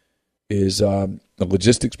 Grove is a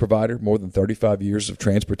logistics provider, more than 35 years of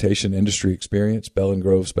transportation industry experience. Bell &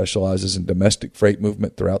 Grove specializes in domestic freight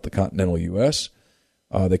movement throughout the continental U.S.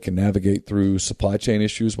 They can navigate through supply chain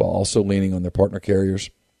issues while also leaning on their partner carriers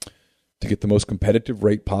to get the most competitive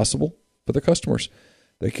rate possible for their customers.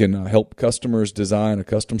 They can help customers design a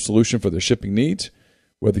custom solution for their shipping needs.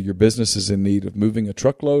 Whether your business is in need of moving a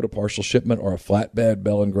truckload, a partial shipment, or a flatbed,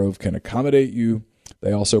 Bell & Grove can accommodate you.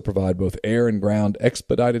 They also provide both air and ground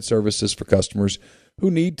expedited services for customers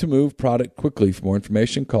who need to move product quickly. For more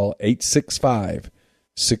information, call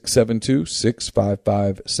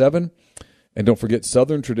 865-672-6557. And don't forget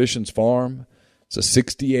Southern Traditions Farm. It's a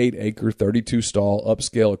 68-acre, 32-stall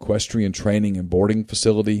upscale equestrian training and boarding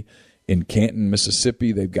facility in Canton,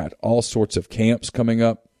 Mississippi. They've got all sorts of camps coming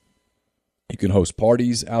up. You can host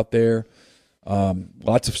parties out there.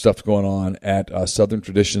 Lots of stuff going on at Southern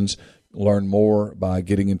Traditions. Learn more by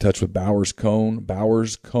getting in touch with Bowers Cone,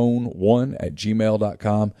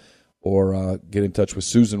 bowerscone1@gmail.com. or get in touch with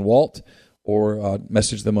Susan Walt, or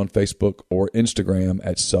message them on Facebook or Instagram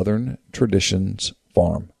at Southern Traditions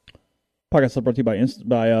Farm. Podcast brought to you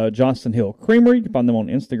by Johnston Hill Creamery. You can find them on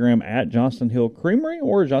Instagram at Johnston Hill Creamery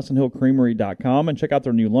or johnstonhillcreamery.com, and check out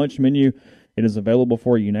their new lunch menu. It is available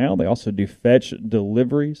for you now. They also do Fetch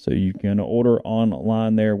delivery, so you can order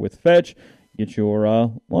online there with Fetch. Get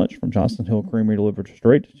your lunch from Johnston Hill Creamery delivered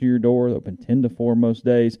straight to your door. They open 10 to 4 most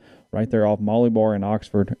days, right there off Molly Bar in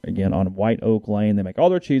Oxford, again on White Oak Lane. They make all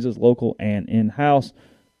their cheeses local and in-house.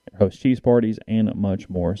 They host cheese parties and much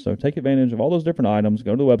more. So take advantage of all those different items.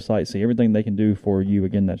 Go to the website, see everything they can do for you.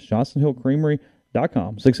 Again, that's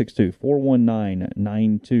johnstonhillcreamery.com,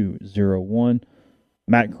 662-419-9201.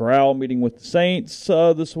 Matt Corral meeting with the Saints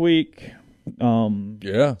this week. Some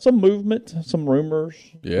movement, some rumors,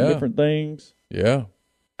 different things. Yeah.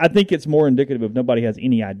 I think it's more indicative of nobody has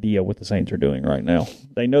any idea what the Saints are doing right now.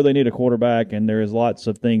 They know they need a quarterback, and there is lots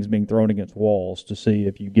of things being thrown against walls to see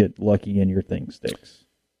if you get lucky and your thing sticks.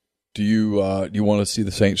 Do you want to see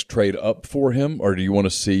the Saints trade up for him, or do you want to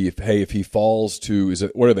see if he falls to,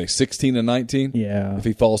 what are they, 16 and 19? Yeah. If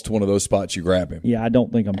he falls to one of those spots, you grab him. Yeah, I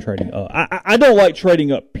don't think I'm trading up. I don't like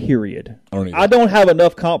trading up, period. I don't have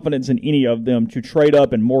enough confidence in any of them to trade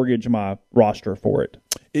up and mortgage my roster for it.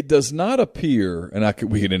 It does not appear, and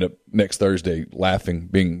we could end up next Thursday laughing,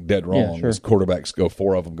 being dead wrong, as quarterbacks go,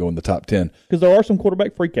 4 of them go in the top 10. Because there are some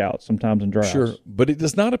quarterback freakouts sometimes in drafts. Sure, but it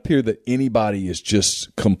does not appear that anybody is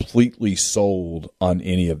just completely sold on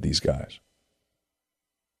any of these guys.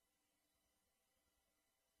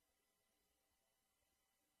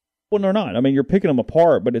 Well, they're not. I mean, you're picking them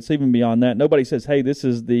apart, but it's even beyond that. Nobody says, hey, this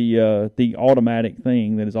is the automatic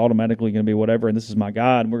thing that is automatically going to be whatever, and this is my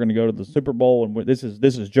guy, and we're going to go to the Super Bowl, and this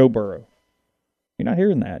is Joe Burrow. You're not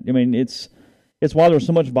hearing that. I mean, it's why there's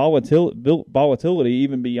so much volatility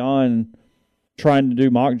even beyond trying to do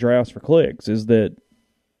mock drafts for clicks, is that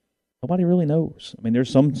nobody really knows. I mean, there's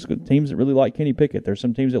some teams that really like Kenny Pickett. There's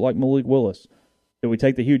some teams that like Malik Willis. Do we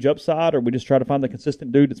take the huge upside, or we just try to find the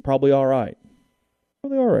consistent dude that's probably all right? Where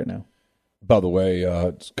they are right now. By the way,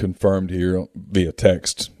 it's confirmed here via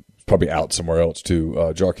text. It's probably out somewhere else too.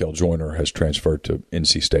 Jarkel Joyner has transferred to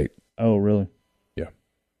NC State. Oh, really? Yeah.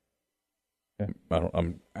 Okay.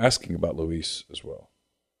 I'm asking about Luis as well.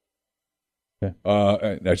 Okay.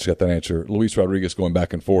 I just got that answer. Luis Rodriguez going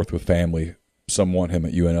back and forth with family. Some want him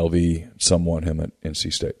at UNLV. Some want him at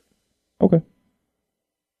NC State. Okay.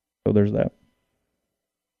 So there's that.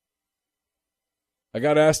 I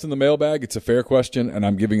got asked in the mailbag. It's a fair question, and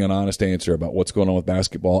I'm giving an honest answer about what's going on with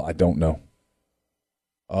basketball. I don't know.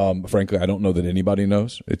 Frankly, I don't know that anybody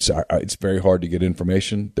knows. It's very hard to get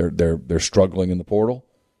information. They're struggling in the portal.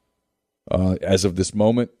 As of this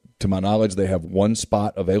moment, to my knowledge, they have one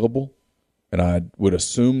spot available, and I would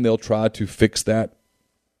assume they'll try to fix that.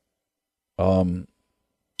 I'm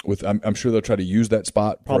sure they'll try to use that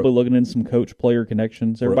spot. Probably looking in some coach-player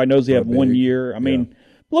connections. Everybody knows they have 1 year. I mean.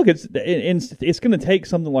 Look, it's going to take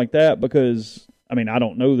something like that because, I mean, I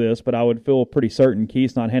don't know this, but I would feel pretty certain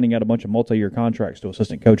Keith's not handing out a bunch of multi-year contracts to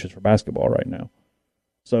assistant coaches for basketball right now.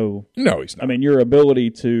 So, no, he's not. I mean, your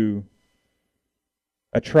ability to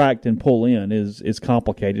attract and pull in is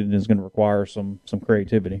complicated and is going to require some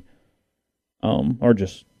creativity, or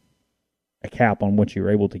just a cap on what you're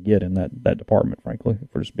able to get in that department. Frankly, if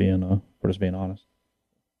we're just being honest.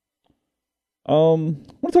 I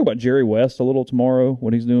want to talk about Jerry West a little tomorrow,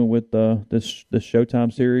 what he's doing with this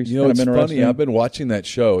Showtime series. You know, it's funny. I've been watching that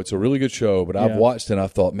show. It's a really good show, but I've watched and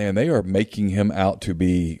I've thought, man, they are making him out to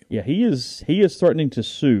be. Yeah, he is threatening to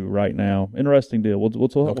sue right now. Interesting deal. We'll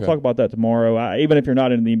talk about that tomorrow. Even if you're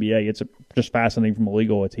not in the NBA, it's just fascinating from a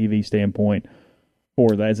TV standpoint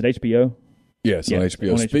for that. Is it HBO? Yes, on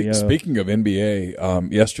HBO. On HBO. Speaking of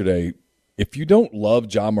NBA, yesterday, if you don't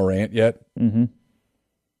love Ja Morant yet,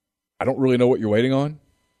 I don't really know what you're waiting on.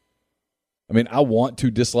 I mean, I want to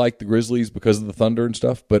dislike the Grizzlies because of the Thunder and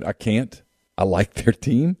stuff, but I can't. I like their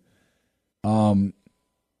team.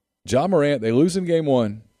 Ja Morant, they lose in game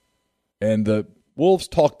 1, and the Wolves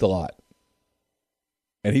talked a lot.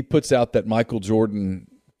 And he puts out that Michael Jordan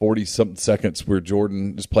 40-something seconds where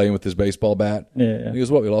Jordan is playing with his baseball bat. Yeah. And he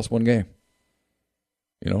goes, what, we lost 1 game.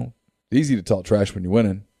 You know, it's easy to talk trash when you're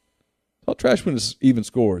winning. Talk trash when it's even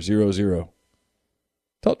score, 0-0.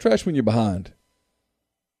 Talk trash when you're behind.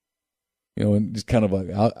 You know, and just kind of like,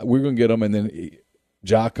 we're going to get them, and then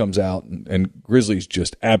Ja comes out, and Grizzlies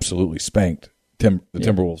just absolutely spanked the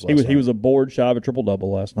Timberwolves last night. He was a board shy of a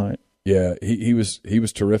triple-double last night. Yeah, he was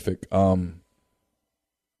terrific.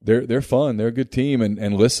 They're fun. They're a good team,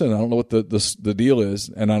 and listen, I don't know what the deal is,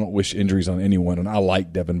 and I don't wish injuries on anyone, and I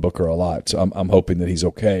like Devin Booker a lot, so I'm hoping that he's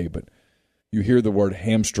okay, but you hear the word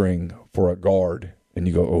hamstring for a guard, and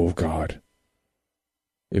you go, oh, God.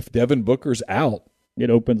 If Devin Booker's out, it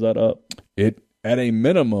opens that up. It, at a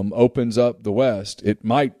minimum, opens up the West. It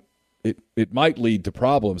might lead to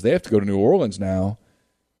problems. They have to go to New Orleans now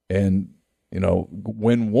and,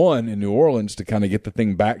 win one in New Orleans to kind of get the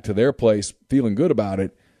thing back to their place, feeling good about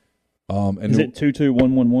it. Is it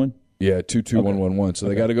 2-2-1-1-1? Yeah, 2-2-1-1-1. So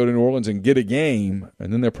they got to go to New Orleans and get a game,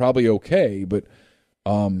 and then they're probably okay. But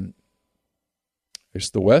the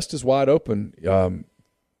West is wide open.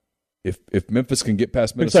 If Memphis can get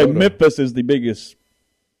past Minnesota, Memphis is the biggest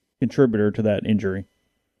contributor to that injury.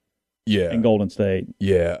 Yeah, in Golden State.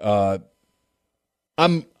 Yeah,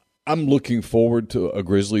 I'm looking forward to a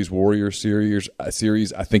Grizzlies Warriors series.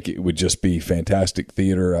 I think it would just be fantastic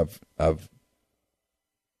theater. I've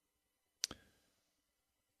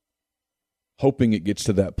hoping it gets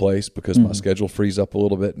to that place because my schedule frees up a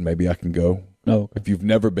little bit and maybe I can go. Oh, okay. If you've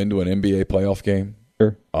never been to an NBA playoff game,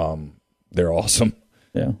 sure. They're awesome.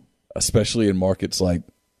 Yeah, especially in markets like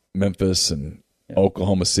Memphis and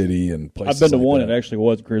Oklahoma City and places. I've been to like one. that. It actually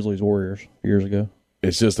was Grizzlies Warriors years ago.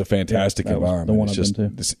 It's just a fantastic environment. The one it's I've just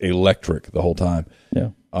been to. It's electric the whole time. Yeah.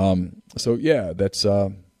 So yeah, that's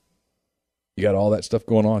you got all that stuff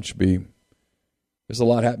going on. There's a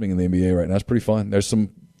lot happening in the NBA right now. It's pretty fun. There's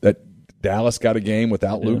some that Dallas got a game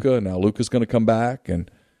without Luka, and now Luka's going to come back, and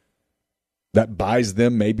that buys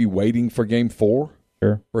them maybe waiting for Game 4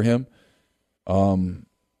 for him. Trying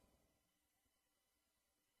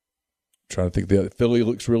to think, the other Philly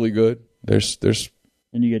looks really good. There's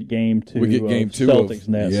and you get Game 2. We get Game 2 Celtics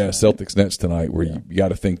Nets. Yeah, Celtics Nets tonight. Where you got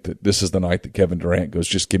to think that this is the night that Kevin Durant goes,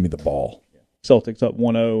 just give me the ball. Celtics up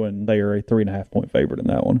 1-0, and they are a 3.5-point favorite in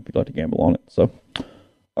that one. If you'd like to gamble on it, so.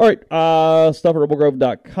 All right, stuff at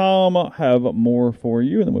rebelgrove.com. Have more for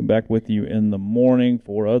you, and then we'll be back with you in the morning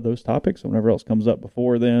for those topics and whatever else comes up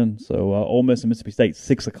before then. So, Ole Miss and Mississippi State,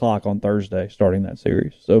 6 o'clock on Thursday, starting that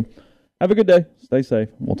series. So, have a good day. Stay safe.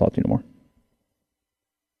 We'll talk to you tomorrow.